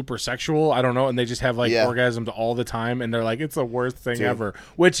 super sexual, I don't know, and they just have like orgasms all the time, and they're like, it's the worst thing ever,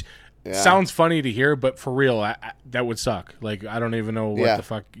 which sounds funny to hear, but for real, that would suck. Like, I don't even know what the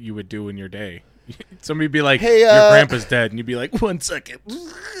fuck you would do in your day. Somebody would be like, hey, your grandpa's dead, and you'd be like, 1 second.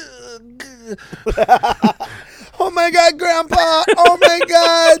 Oh my God, Grandpa! Oh my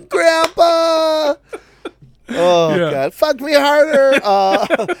God, Grandpa! Oh God, fuck me harder.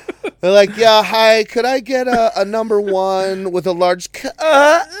 They're like, yeah, hi, could I get a number one with a large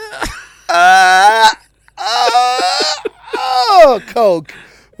Coke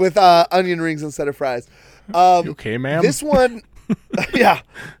with onion rings instead of fries. You okay, ma'am? This one,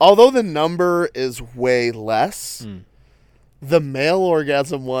 although the number is way less, the male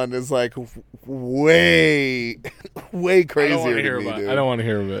orgasm one is like way crazier to me, dude. I don't want to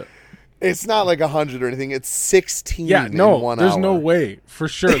hear of it. It's not like 100 or anything. It's 16 in 1 hour. There's no way. For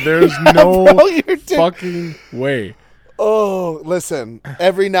sure. There's no fucking way. Oh, listen.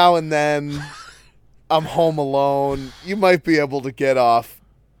 Every now and then, I'm home alone. You might be able to get off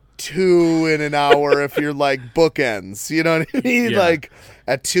 2 in an hour if you're like bookends. You know what I mean? Yeah. Like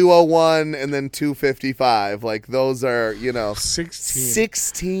at 2:01 and then 2:55. Like those are,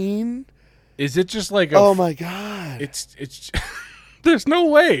 16? Is it just like oh my God. It's there's no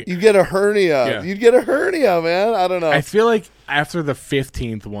way. You get a hernia. Yeah. You'd get a hernia, man. I don't know. I feel like after the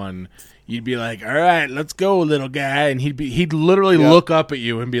 15th one, you'd be like, all right, let's go, little guy. And he'd literally look up at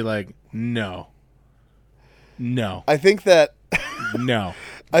you and be like, no. I think that no.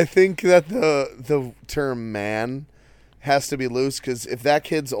 I think that the term man has to be loose, because if that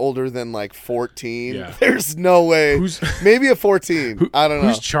kid's older than like 14, there's no way. Maybe a 14. I don't know.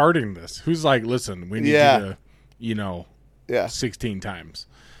 Who's charting this? Who's like, listen, we need you to, 16 times.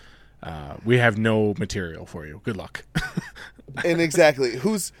 We have no material for you. Good luck. And exactly.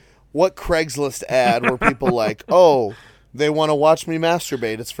 What Craigslist ad were people like, oh, they want to watch me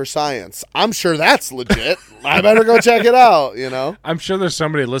masturbate. It's for science. I'm sure that's legit. I better go check it out, I'm sure there's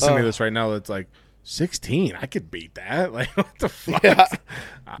somebody listening to this right now that's like, 16? I could beat that. Like, what the fuck? Yeah.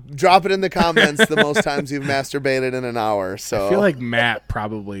 Drop it in the comments the most times you've masturbated in an hour. So I feel like Matt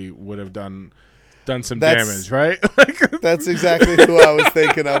probably would have done done some damage, right? That's exactly who I was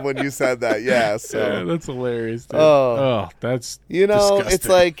thinking of when you said that. Yeah, so yeah, that's hilarious. Dude. Oh, that's disgusting. It's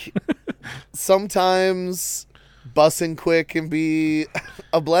like sometimes bussing quick can be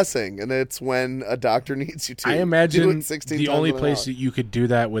a blessing, and it's when a doctor needs you to. I imagine the only place that you could do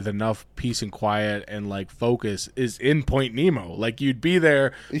that with enough peace and quiet and like focus is in Point Nemo. Like you'd be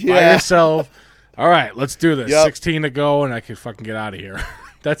there by yourself. All right, let's do this. 16 to go, and I can fucking get out of here.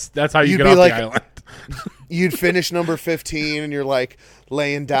 That's how you get off the island. You'd finish number 15, and you're like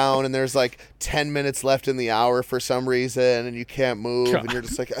laying down, and there's like 10 minutes left in the hour for some reason, and you can't move, and you're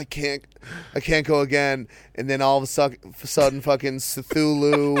just like, I can't go again. And then all of a sudden fucking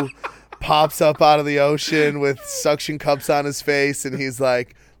Cthulhu pops up out of the ocean with suction cups on his face, and he's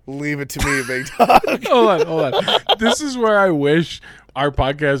like, leave it to me, big dog. Hold on. This is where I wish our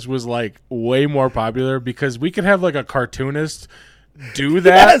podcast was like way more popular, because we could have like a cartoonist do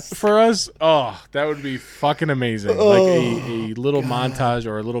that for us. Oh, that would be fucking amazing. Like a little montage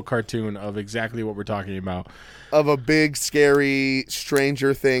or a little cartoon of exactly what we're talking about. Of a big, scary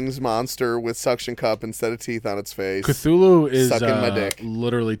Stranger Things monster with suction cup instead of teeth on its face. Cthulhu is sucking my dick.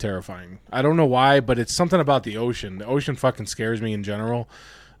 Literally terrifying. I don't know why, but it's something about the ocean. The ocean fucking scares me in general,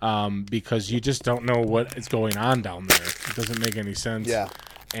 because you just don't know what is going on down there. It doesn't make any sense. Yeah.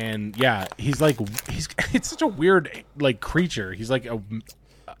 And it's such a weird like creature. He's like a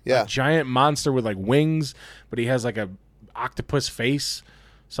giant monster with like wings, but he has like a octopus face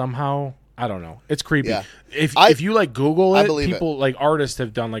somehow. I don't know. It's creepy. Yeah. If you like Google it, people like artists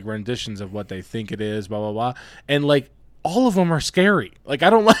have done like renditions of what they think it is, blah blah blah, and like all of them are scary. Like I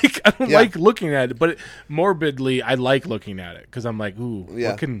don't like looking at it, but morbidly I like looking at it because I'm like, ooh,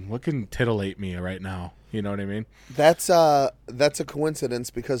 what can titillate me right now? You know what I mean? That's a coincidence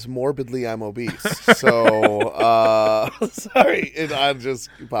because morbidly I'm obese. So sorry, it just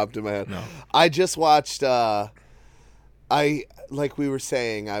popped in my head. No. I just watched. Like we were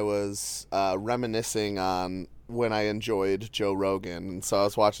saying, I was reminiscing on when I enjoyed Joe Rogan, and so I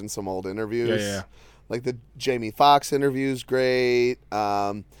was watching some old interviews. Yeah. Like the Jamie Foxx interview's great.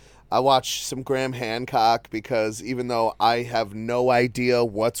 I watched some Graham Hancock because even though I have no idea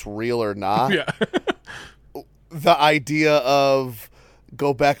what's real or not, the idea of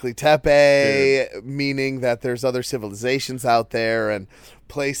Göbekli Tepe, meaning that there's other civilizations out there and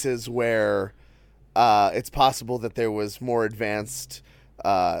places where it's possible that there was more advanced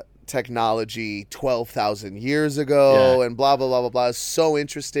technology 12,000 years ago and blah, blah, blah, blah, blah. It's so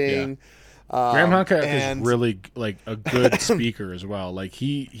interesting. Graham Hancock is really like a good speaker as well. Like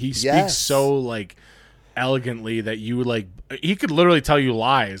he speaks so like elegantly that you would like he could literally tell you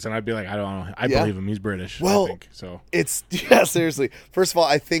lies and I'd be like, I don't know, I believe him, he's British. Well, I think so. It's seriously. First of all,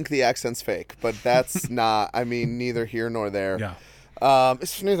 I think the accent's fake, but that's not, I mean, neither here nor there.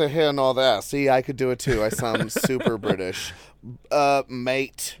 It's neither here nor there. See, I could do it too. I sound super British,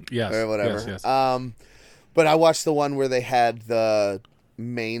 mate, or whatever. Yes. But I watched the one where they had the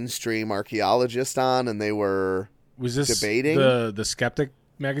mainstream archaeologist on, and they were debating the Skeptic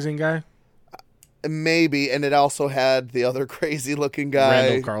magazine guy. Maybe, and it also had the other crazy looking guy,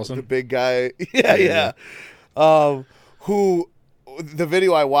 Randall Carlson, the big guy. Yeah. Who the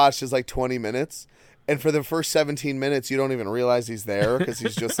video I watched is like 20 minutes. And for the first 17 minutes, you don't even realize he's there because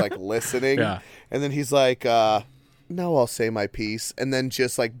he's just like listening. And then he's like, now I'll say my piece. And then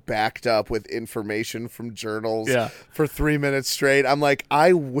just like backed up with information from journals for 3 minutes straight. I'm like,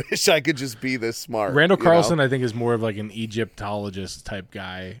 I wish I could just be this smart. Randall Carlson, I think, is more of like an Egyptologist type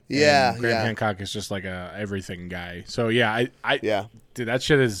guy. Yeah. And Graham Hancock is just like a everything guy. So dude, that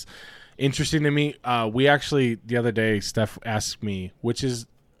shit is interesting to me. We actually, the other day, Steph asked me, which is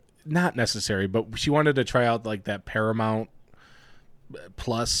not necessary, but she wanted to try out like that Paramount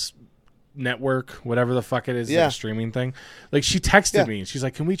Plus network, whatever the fuck it is, that streaming thing. Like she texted me and she's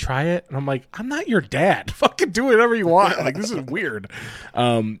like, can we try it? And I'm like, I'm not your dad. Fucking do whatever you want. Like this is weird.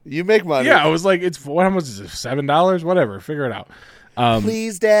 You make money. Yeah, I was like, how much is it? $7? Whatever. Figure it out.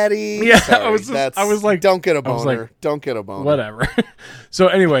 Please, daddy. Yeah, sorry, I was like, don't get a boner. Don't get a boner. Whatever. So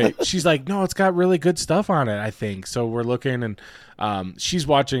anyway, she's like, no, it's got really good stuff on it, I think. So we're looking, and she's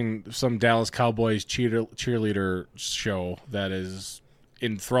watching some Dallas Cowboys cheerleader show that is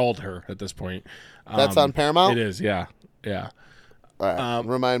enthralled her at this point. That's on Paramount? It is, yeah. All right.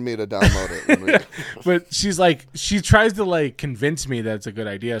 Remind me to download it. But she's like, she tries to like convince me that it's a good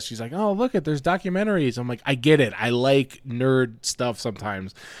idea. She's like, oh, look, there's documentaries. I'm like, I get it. I like nerd stuff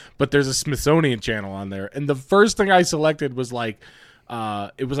sometimes, but there's a Smithsonian channel on there. And the first thing I selected was like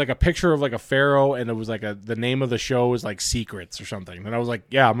it was like a picture of like a pharaoh, and it was like the name of the show was like Secrets or something. And I was like,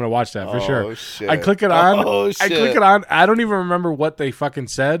 yeah, I'm gonna watch that for sure. Shit. I click it on. Oh, shit. I click it on. I don't even remember what they fucking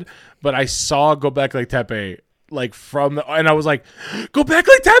said, but I saw Göbekli Tepe like and I was like,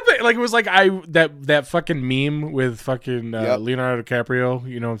 Göbekli Tepe. Like it was like that fucking meme with fucking Leonardo DiCaprio.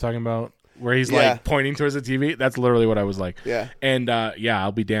 You know what I'm talking about? Where he's like pointing towards the TV. That's literally what I was like. Yeah. And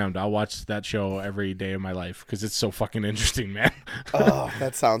I'll be damned. I'll watch that show every day of my life because it's so fucking interesting, man. Oh,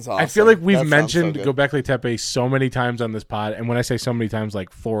 that sounds awesome. I feel like we've mentioned Göbekli Tepe so many times on this pod, and when I say so many times,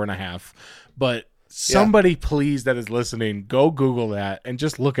 like 4.5. But somebody, please, that is listening, go Google that and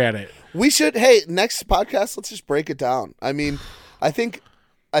just look at it. We should. Hey, next podcast, let's just break it down. I mean, I think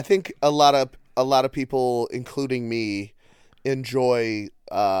a lot of people, including me, enjoy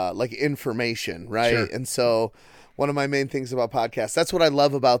like information, right? Sure. And so one of my main things about podcasts, that's what I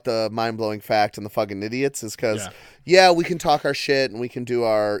love about the Mind-Blowing Fact and the Fucking Idiots, is because we can talk our shit and we can do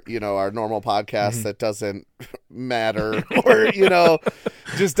our our normal podcast that doesn't matter or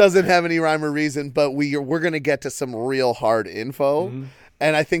just doesn't have any rhyme or reason, but we're gonna get to some real hard info,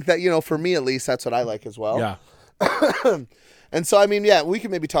 and I think that for me at least, that's what I like as well. Yeah. And so I mean, we can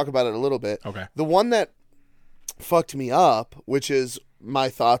maybe talk about it a little bit. Okay. The one that fucked me up, which is my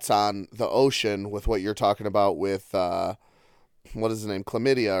thoughts on the ocean with what you're talking about with what is his name,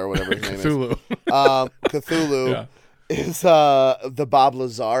 chlamydia or whatever his name Cthulhu. is. Cthulhu is the Bob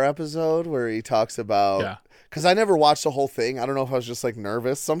Lazar episode where he talks about, because I never watched the whole thing. I don't know if I was just like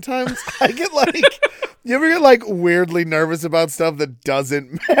nervous. Sometimes I get like you ever get like weirdly nervous about stuff that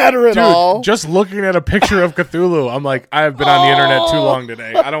doesn't matter at all? Just looking at a picture of Cthulhu, I'm like, I have been on the internet too long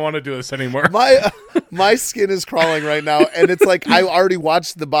today. I don't want to do this anymore. My skin is crawling right now, and it's like I already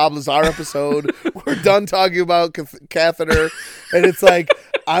watched the Bob Lazar episode. We're done talking about catheter, and it's like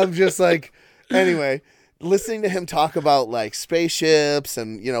I'm just like, anyway, listening to him talk about like spaceships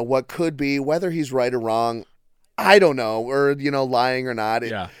and what could be, whether he's right or wrong, I don't know, or lying or not.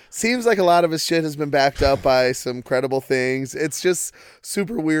 It seems like a lot of his shit has been backed up by some credible things. It's just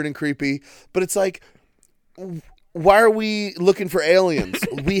super weird and creepy. But it's like, why are we looking for aliens?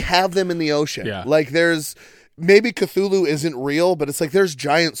 We have them in the ocean. Yeah. Like there's maybe Cthulhu isn't real, but it's like there's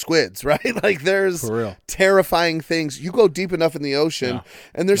giant squids, right? Like there's terrifying things. You go deep enough in the ocean,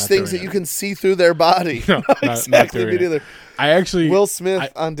 and there's things that you can see through their body. No, exactly. Me neither. I actually Will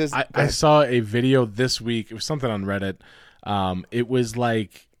Smith on Disney. I saw a video this week. It was something on Reddit. It was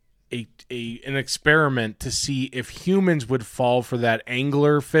like an experiment to see if humans would fall for that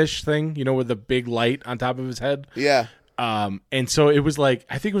angler fish thing, with the big light on top of his head. Yeah. And so it was like,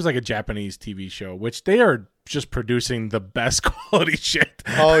 I think it was like a Japanese TV show, which they are just producing the best quality shit.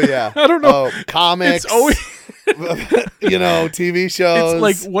 Oh yeah. I don't know. Comics. It's always TV shows. It's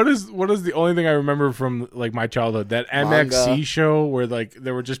like what is the only thing I remember from like my childhood? That MXC show where like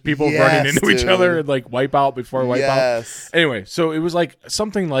there were just people running into each other and like Wipeout before Wipeout. Anyway, so it was like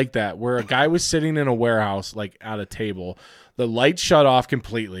something like that where a guy was sitting in a warehouse like at a table. The lights shut off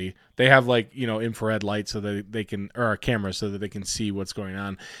completely. They have like, infrared lights so that they can, or cameras so that they can see what's going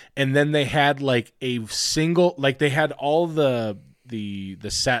on. And then they had like a single, like they had all the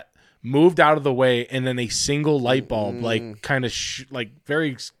set moved out of the way, and then a single light bulb, like kind of like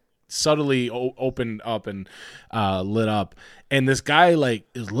very subtly opened up and lit up. And this guy like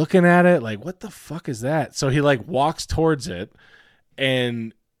is looking at it like, what the fuck is that? So he like walks towards it.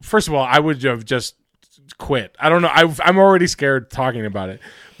 And first of all, I would have just quit. I don't know. I'm already scared talking about it.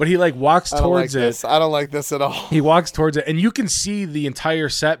 But he like walks towards it. I don't like this at all. He walks towards it, and you can see the entire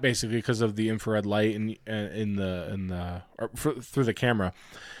set basically because of the infrared light through the camera.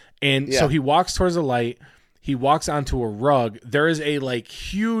 And so he walks towards the light. He walks onto a rug. There is a like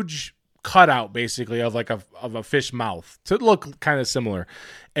huge cutout basically of like of a fish mouth to look kind of similar.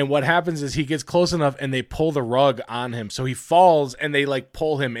 And what happens is he gets close enough, and they pull the rug on him, so he falls, and they like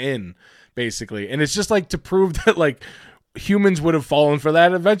pull him in basically. And it's just like to prove that like humans would have fallen for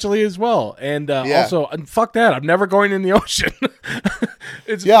that eventually as well. And also, fuck that. I'm never going in the ocean.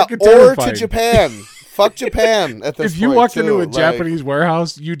 It's fucking terrifying. Or to Japan. Fuck Japan at this point. If you walked into a Japanese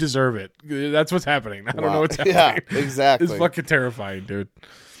warehouse, you deserve it. That's what's happening. I don't know what's happening. Yeah, exactly. It's fucking terrifying, dude.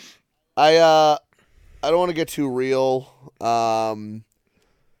 I don't want to get too real. God,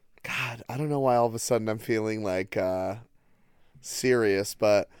 I don't know why all of a sudden I'm feeling like serious,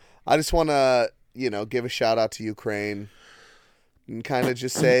 but I just want to, give a shout out to Ukraine and kind of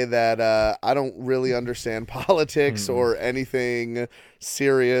just say that I don't really understand politics or anything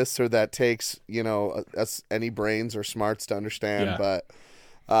serious or that takes, us any brains or smarts to understand. But,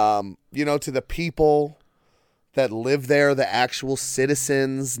 to the people that live there, the actual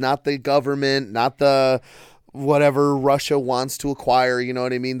citizens, not the government, not the whatever Russia wants to acquire. You know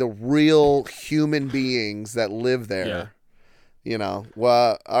what I mean? The real human beings that live there. Yeah. You know,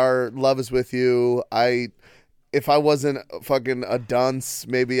 well, our love is with you. If I wasn't fucking a dunce,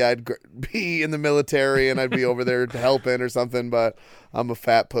 maybe I'd be in the military and I'd be over there helping or something. But I'm a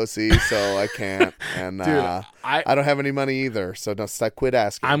fat pussy, so I can't. And Dude, I don't have any money either. So quit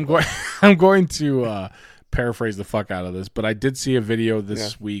asking. I'm going to paraphrase the fuck out of this, but I did see a video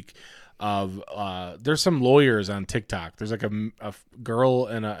this week of there's some lawyers on TikTok. There's like a girl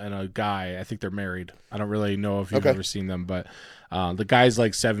and a guy. I think they're married. I don't really know if you've ever seen them, but the guy's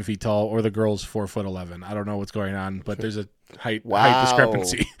like 7 feet tall, or the girl's 4'11". I don't know what's going on, but there's a height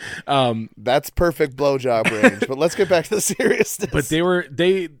discrepancy. That's perfect blowjob range. But let's get back to the seriousness. But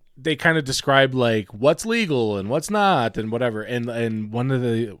they kind of described like what's legal and what's not and whatever. And one of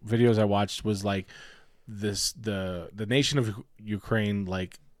the videos I watched was like the nation of Ukraine,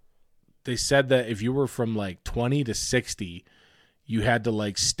 like, they said that if you were from like 20 to 60, you had to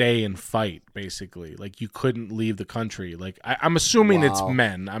like stay and fight, basically. Like you couldn't leave the country. Like I'm assuming it's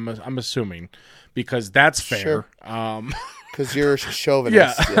men. I'm assuming because that's fair. Because you're a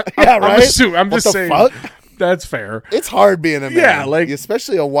chauvinist. Yeah, right. I'm just saying. Fuck? That's fair. It's hard being a man. Yeah, like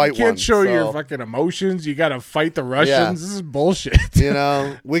especially a white one. You can't show your fucking emotions. You got to fight the Russians. Yeah. This is bullshit. You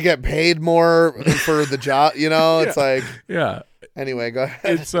know, we get paid more for the job. You know, it's like Anyway, go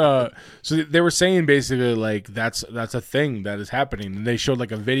ahead. It's so they were saying basically like that's a thing that is happening, and they showed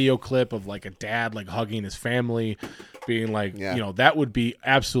like a video clip of like a dad like hugging his family, being like, you know, that would be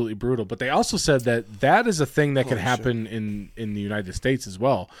absolutely brutal. But they also said that is a thing that can happen in the United States as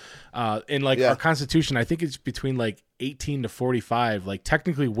well. In like our Constitution, I think it's between like 18 to 45. Like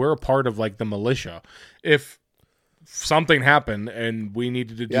technically, we're a part of like the militia. If something happened and we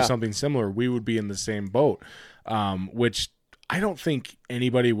needed to do something similar, we would be in the same boat. Which I don't think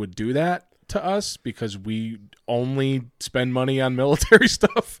anybody would do that to us because we only spend money on military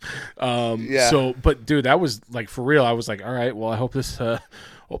stuff. So, but dude, that was like for real. I was like, all right, well, I hope this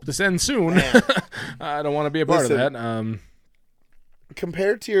ends soon. I don't want to be a part of that.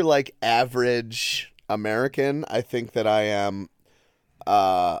 Compared to your like average American, I think that I am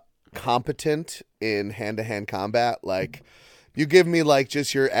competent in hand-to-hand combat. Like, you give me like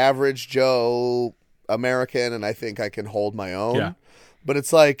just your average Joe American, and I think I can hold my own. Yeah. But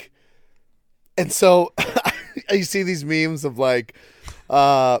it's like, and so you see these memes of like,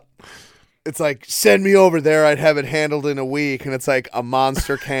 it's like, send me over there, I'd have it handled in a week, and it's like a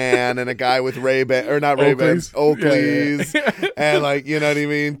Monster can and a guy with Ray-Ban, or not Ray-Bans, Oakleys, and like, you know what I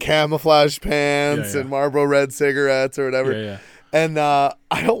mean, camouflage pants and Marlboro Red cigarettes or whatever. And I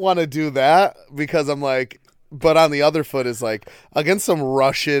don't want to do that because I'm like, but on the other foot is like against some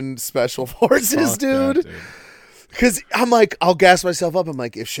Russian special forces, dude. Because I'm like, I'll gas myself up. I'm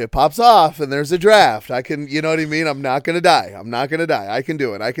like, if shit pops off and there's a draft, I can, you know what I mean? I'm not going to die. I can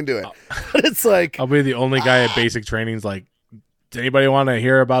do it. But it's like, I'll be the only guy at basic trainings. Like, does anybody want to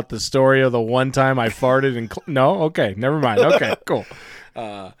hear about the story of the one time I farted and no? Okay, never mind. Okay, cool.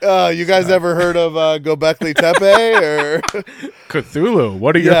 You guys ever heard of Göbekli Tepe or Cthulhu?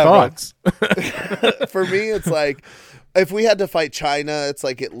 What are your thoughts? For me, it's like if we had to fight China, it's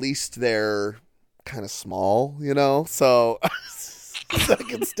like at least they're kind of small, you know, so I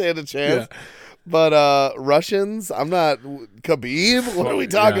can stand a chance. But Russians, I'm not. Khabib, what are we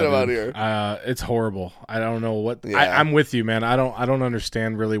talking about here? It's horrible. I don't know what. I'm with you, man. I don't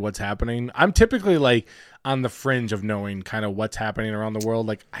understand really what's happening. I'm typically like on the fringe of knowing kind of what's happening around the world.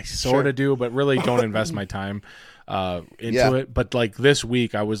 Like I sort of do, but really don't invest my time into it. But like this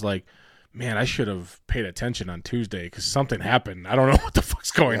week, I was like, man, I should have paid attention on Tuesday because something happened. I don't know what the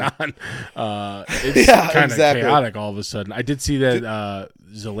fuck's going on. It's kind of chaotic all of a sudden. I did see that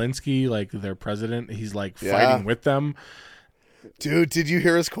Zelensky, like their president, he's like fighting with them. Dude, did you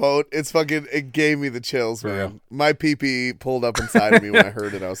hear his quote? It gave me the chills, man. My pee-pee pulled up inside of me when I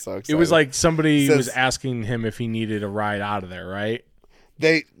heard it. I was so excited. It was like somebody was asking him if he needed a ride out of there, right?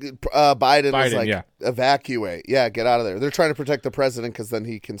 Biden was like, evacuate. Yeah, get out of there. They're trying to protect the president because then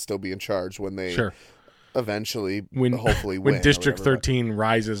he can still be in charge when they eventually, hopefully win. When District 13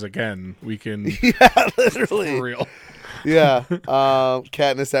 rises again, we can... Yeah, literally. For real. Yeah,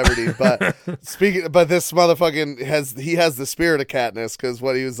 Katniss Everdeen. But this motherfucking has the spirit of Katniss because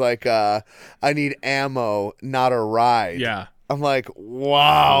what he was like, I need ammo, not a ride. Yeah. I'm like,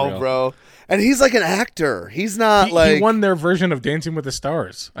 wow, bro. And he's like an actor. He's not he won their version of Dancing with the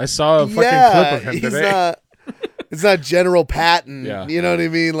Stars. I saw a fucking clip of him today. It's not General Patton. You know what I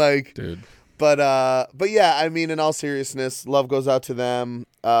mean? Like, dude. But yeah, I mean, in all seriousness, love goes out to them.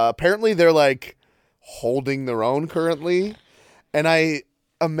 Apparently they're like holding their own currently. And I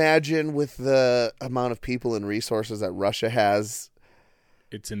imagine with the amount of people and resources that Russia has,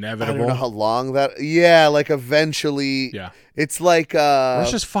 it's inevitable. I don't know how long that. Yeah, like eventually. Yeah. It's like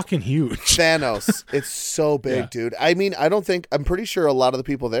Russia's fucking huge. Thanos. It's so big, dude. I mean, I'm pretty sure a lot of the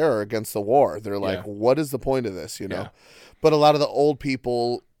people there are against the war. They're like, what is the point of this? You know. Yeah. But a lot of the old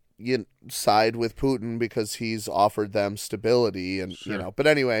people side with Putin because he's offered them stability and you know. But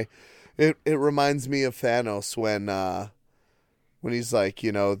anyway, it reminds me of Thanos when he's like,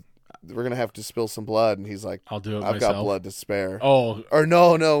 you know, we're gonna have to spill some blood, and he's like, I'll do it I've myself. got blood to spare. Oh, or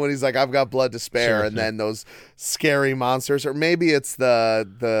no, when he's like, I've got blood to spare, and then those scary monsters, or maybe it's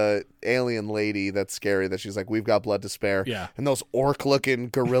the alien lady that's scary that she's like, we've got blood to spare. Yeah. And those orc-looking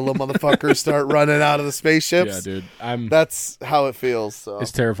gorilla motherfuckers start running out of the spaceships. Yeah, dude. That's how it feels. So.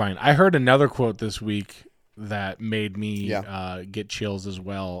 It's terrifying. I heard another quote this week that made me get chills as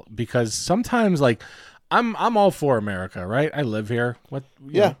well, because sometimes like. I'm all for America, right? I live here. You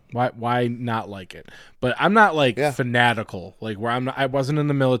know, why not like it? But I'm not like fanatical, like where I wasn't in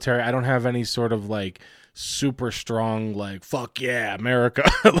the military. I don't have any sort of like super strong like fuck yeah America.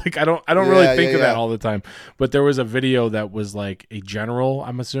 Like I don't really think of that all the time. But there was a video that was like a general,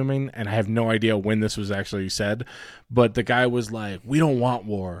 I'm assuming, and I have no idea when this was actually said, but the guy was like, "We don't want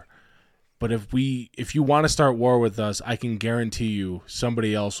war. But if you want to start war with us, I can guarantee you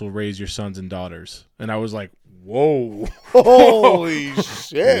somebody else will raise your sons and daughters." And I was like, whoa. Holy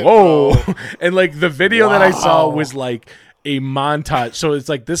shit. Whoa. Bro. And like the video that I saw was like a montage. So it's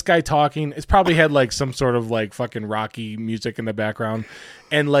like this guy talking. It's probably had like some sort of like fucking Rocky music in the background.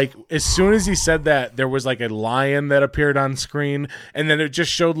 And like as soon as he said that, there was like a lion that appeared on screen, and then it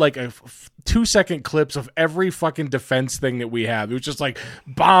just showed like a 2-second clips of every fucking defense thing that we have. It was just like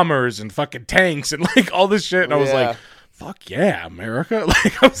bombers and fucking tanks and like all this shit. And I was like, fuck yeah, America.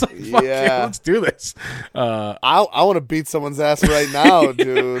 Like I was like, fuck yeah, let's do this. I want to beat someone's ass right now,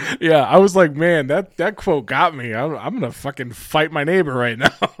 dude. Yeah, I was like, man, that quote got me. I'm gonna fucking fight my neighbor right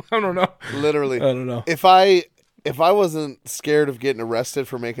now. I don't know. Literally. I don't know. If I wasn't scared of getting arrested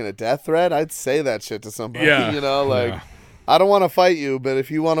for making a death threat, I'd say that shit to somebody. Yeah. You know, like, I don't want to fight you, but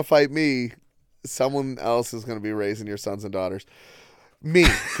if you want to fight me, someone else is going to be raising your sons and daughters. Me,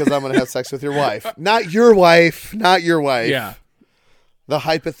 because I'm going to have sex with your wife. Not your wife. Not your wife. Yeah. The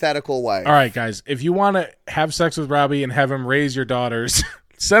hypothetical wife. All right, guys. If you want to have sex with Robbie and have him raise your daughters,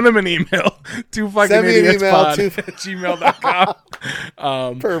 send him an email to fuckingidiotspod@gmail.com.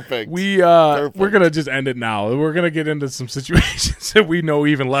 Perfect. We're gonna just end it now. We're gonna get into some situations that we know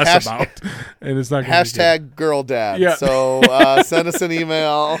even less about, and it's not gonna hashtag girl dad. Yeah. So send us an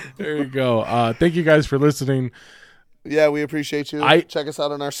email. There you go. Thank you guys for listening. Yeah, we appreciate you. Check us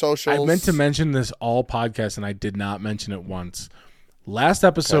out on our socials. I meant to mention this all podcast, and I did not mention it once. Last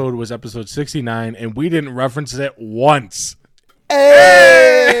episode was episode 69, and we didn't reference it once.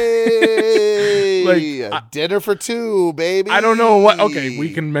 Hey! Like dinner for two, baby. I don't know what. Okay,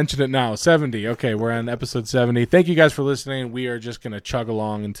 we can mention it now. 70. Okay, we're on episode 70. Thank you guys for listening. We are just going to chug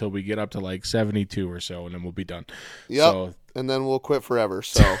along until we get up to like 72 or so, and then we'll be done. Yep. So, and then we'll quit forever.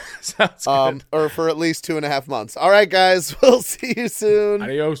 So, sounds good. Or for at least 2.5 months. All right, guys. We'll see you soon.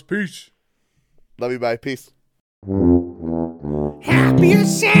 Adios. Peace. Love you. Bye. Peace. Happy or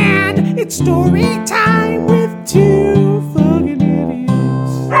sad, it's story time with two fucking idiots.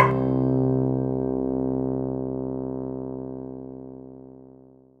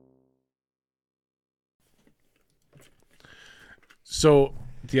 So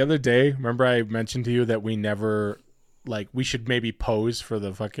the other day, remember I mentioned to you that we never, like, we should maybe pose for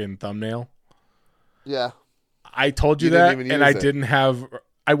the fucking thumbnail? Yeah. I told you that, and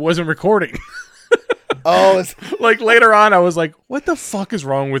I wasn't recording. Oh, like later on, I was like, what the fuck is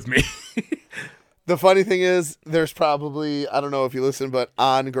wrong with me? The funny thing is, there's probably, I don't know if you listen, but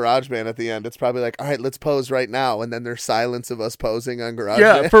on GarageBand at the end, it's probably like, all right, let's pose right now. And then there's silence of us posing on GarageBand.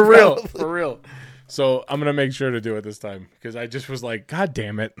 Yeah, for real. For real. So I'm going to make sure to do it this time because I just was like, God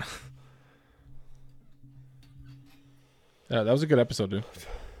damn it. Yeah, that was a good episode, dude.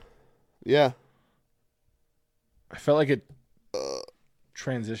 Yeah. I felt like it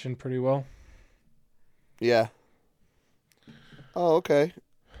transitioned pretty well. Yeah. Oh, okay.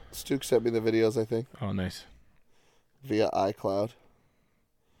 Stuke sent me the videos, I think. Oh, nice. Via iCloud.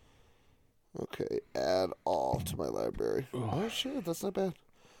 Okay, add all to my library. Oh, shit, that's not bad.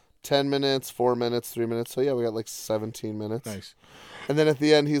 10 minutes, 4 minutes, 3 minutes. So, yeah, we got like 17 minutes. Nice. And then at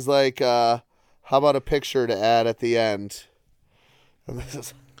the end, he's like, how about a picture to add at the end? And this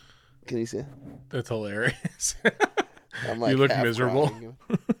is, can you see it? That's hilarious. I'm like, you look miserable.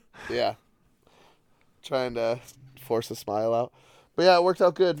 Yeah. Trying to force a smile out. But yeah, it worked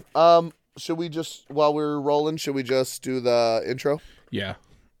out good. Should we just, while we're rolling, should we just do the intro? Yeah.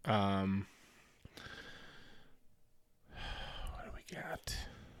 What do we got?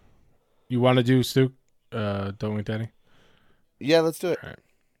 You want to do Stu? Don't we, Daddy? Yeah, let's do it. All right.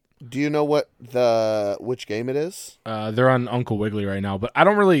 Do you know which game it is? They're on Uncle Wiggily right now, but I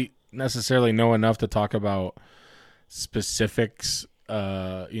don't really necessarily know enough to talk about specifics,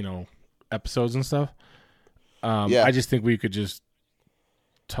 episodes and stuff. Yeah. I just think we could just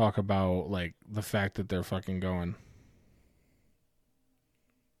talk about like the fact that they're fucking going.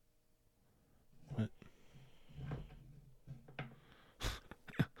 What?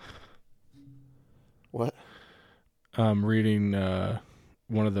 What? I'm reading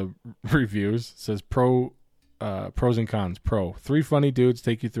one of the reviews. It says pros and cons. Pro: 3 funny dudes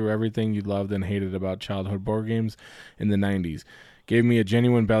take you through everything you loved and hated about childhood board games in the 90s. Gave me a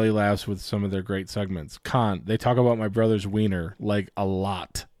genuine belly laughs with some of their great segments. Con: they talk about my brother's wiener like a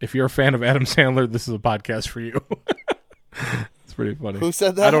lot. If you're a fan of Adam Sandler, this is a podcast for you. It's pretty funny. Who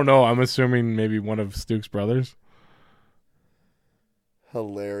said that? I don't know. I'm assuming maybe one of Stuke's brothers.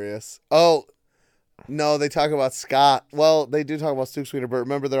 Hilarious. Oh, no, they talk about Scott. Well, they do talk about Stuke's wiener, but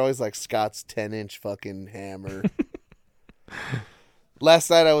remember they're always like Scott's 10-inch fucking hammer. Last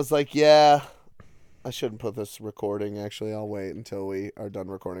night I was like, yeah, I shouldn't put this recording. Actually, I'll wait until we are done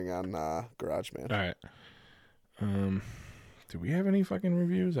recording on GarageBand. All right. Do we have any fucking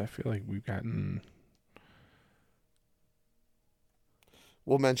reviews? I feel like we've gotten...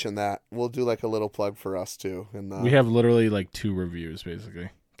 We'll mention that. We'll do like a little plug for us too. We have literally like 2 reviews, basically.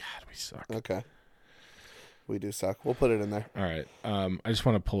 God, we suck. Okay. We do suck. We'll put it in there. All right. I just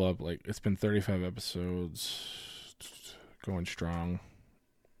want to pull up, like, it's been 35 episodes, going strong,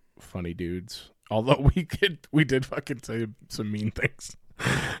 funny dudes. Although we did fucking say some mean things.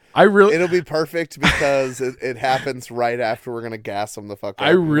 It'll be perfect because it happens right after we're gonna gas them the fuck up.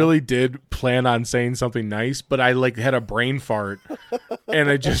 I really did plan on saying something nice, but I like had a brain fart, and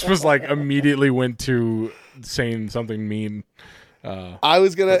I just was like immediately went to saying something mean. I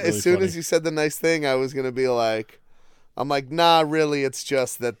was gonna really as soon funny. as you said the nice thing, I was gonna be like, I'm like, nah, really, it's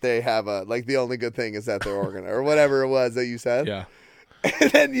just that they have the only good thing is that they're organized or whatever it was that you said. Yeah.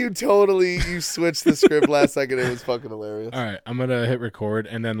 And then you switched the script last second. It was fucking hilarious. All right, I'm gonna hit record,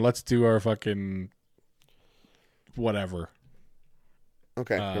 and then let's do our fucking whatever.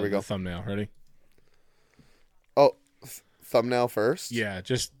 Okay, here we go. The thumbnail. Ready? Oh, thumbnail first? Yeah,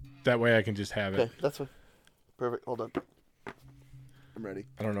 just that way I can just have it. Okay, that's fine. Perfect. Hold on. I'm ready.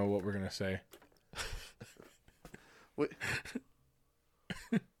 I don't know what we're gonna say. Wait.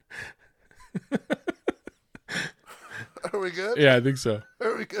 Are we good? Yeah, I think so.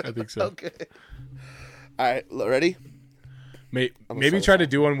 Are we good? I think so. Okay. All right, ready? Maybe try to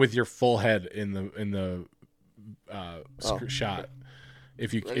do one with your full head in the shot,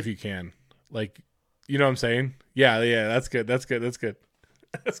 if you can. Like, you know what I'm saying? Yeah. That's good. That's good.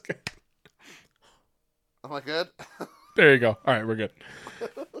 Am I good? There you go. All right, we're good.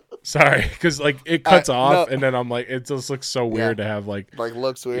 Sorry, because like it cuts off, and then I'm like, it just looks so weird to have like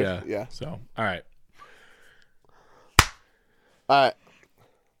looks weird. Yeah. So all right.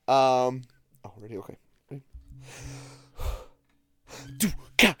 Ready? Okay.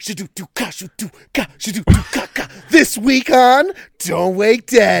 This week on Don't Wake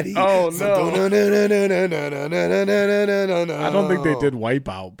Daddy. Oh no! No. I don't think they did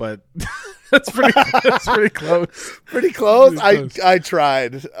Wipeout, but that's pretty close. Pretty close. I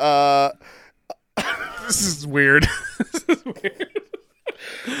tried. This is weird.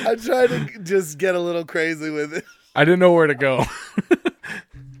 I tried to just get a little crazy with it. I didn't know where to go.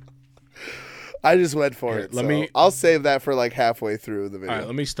 I just went for it. I'll save that for like halfway through the video. All right,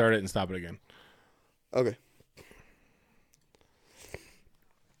 let me start it and stop it again. Okay.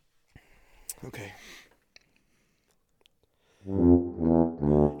 Okay.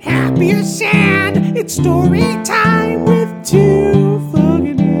 Happy or sad, it's story time with 2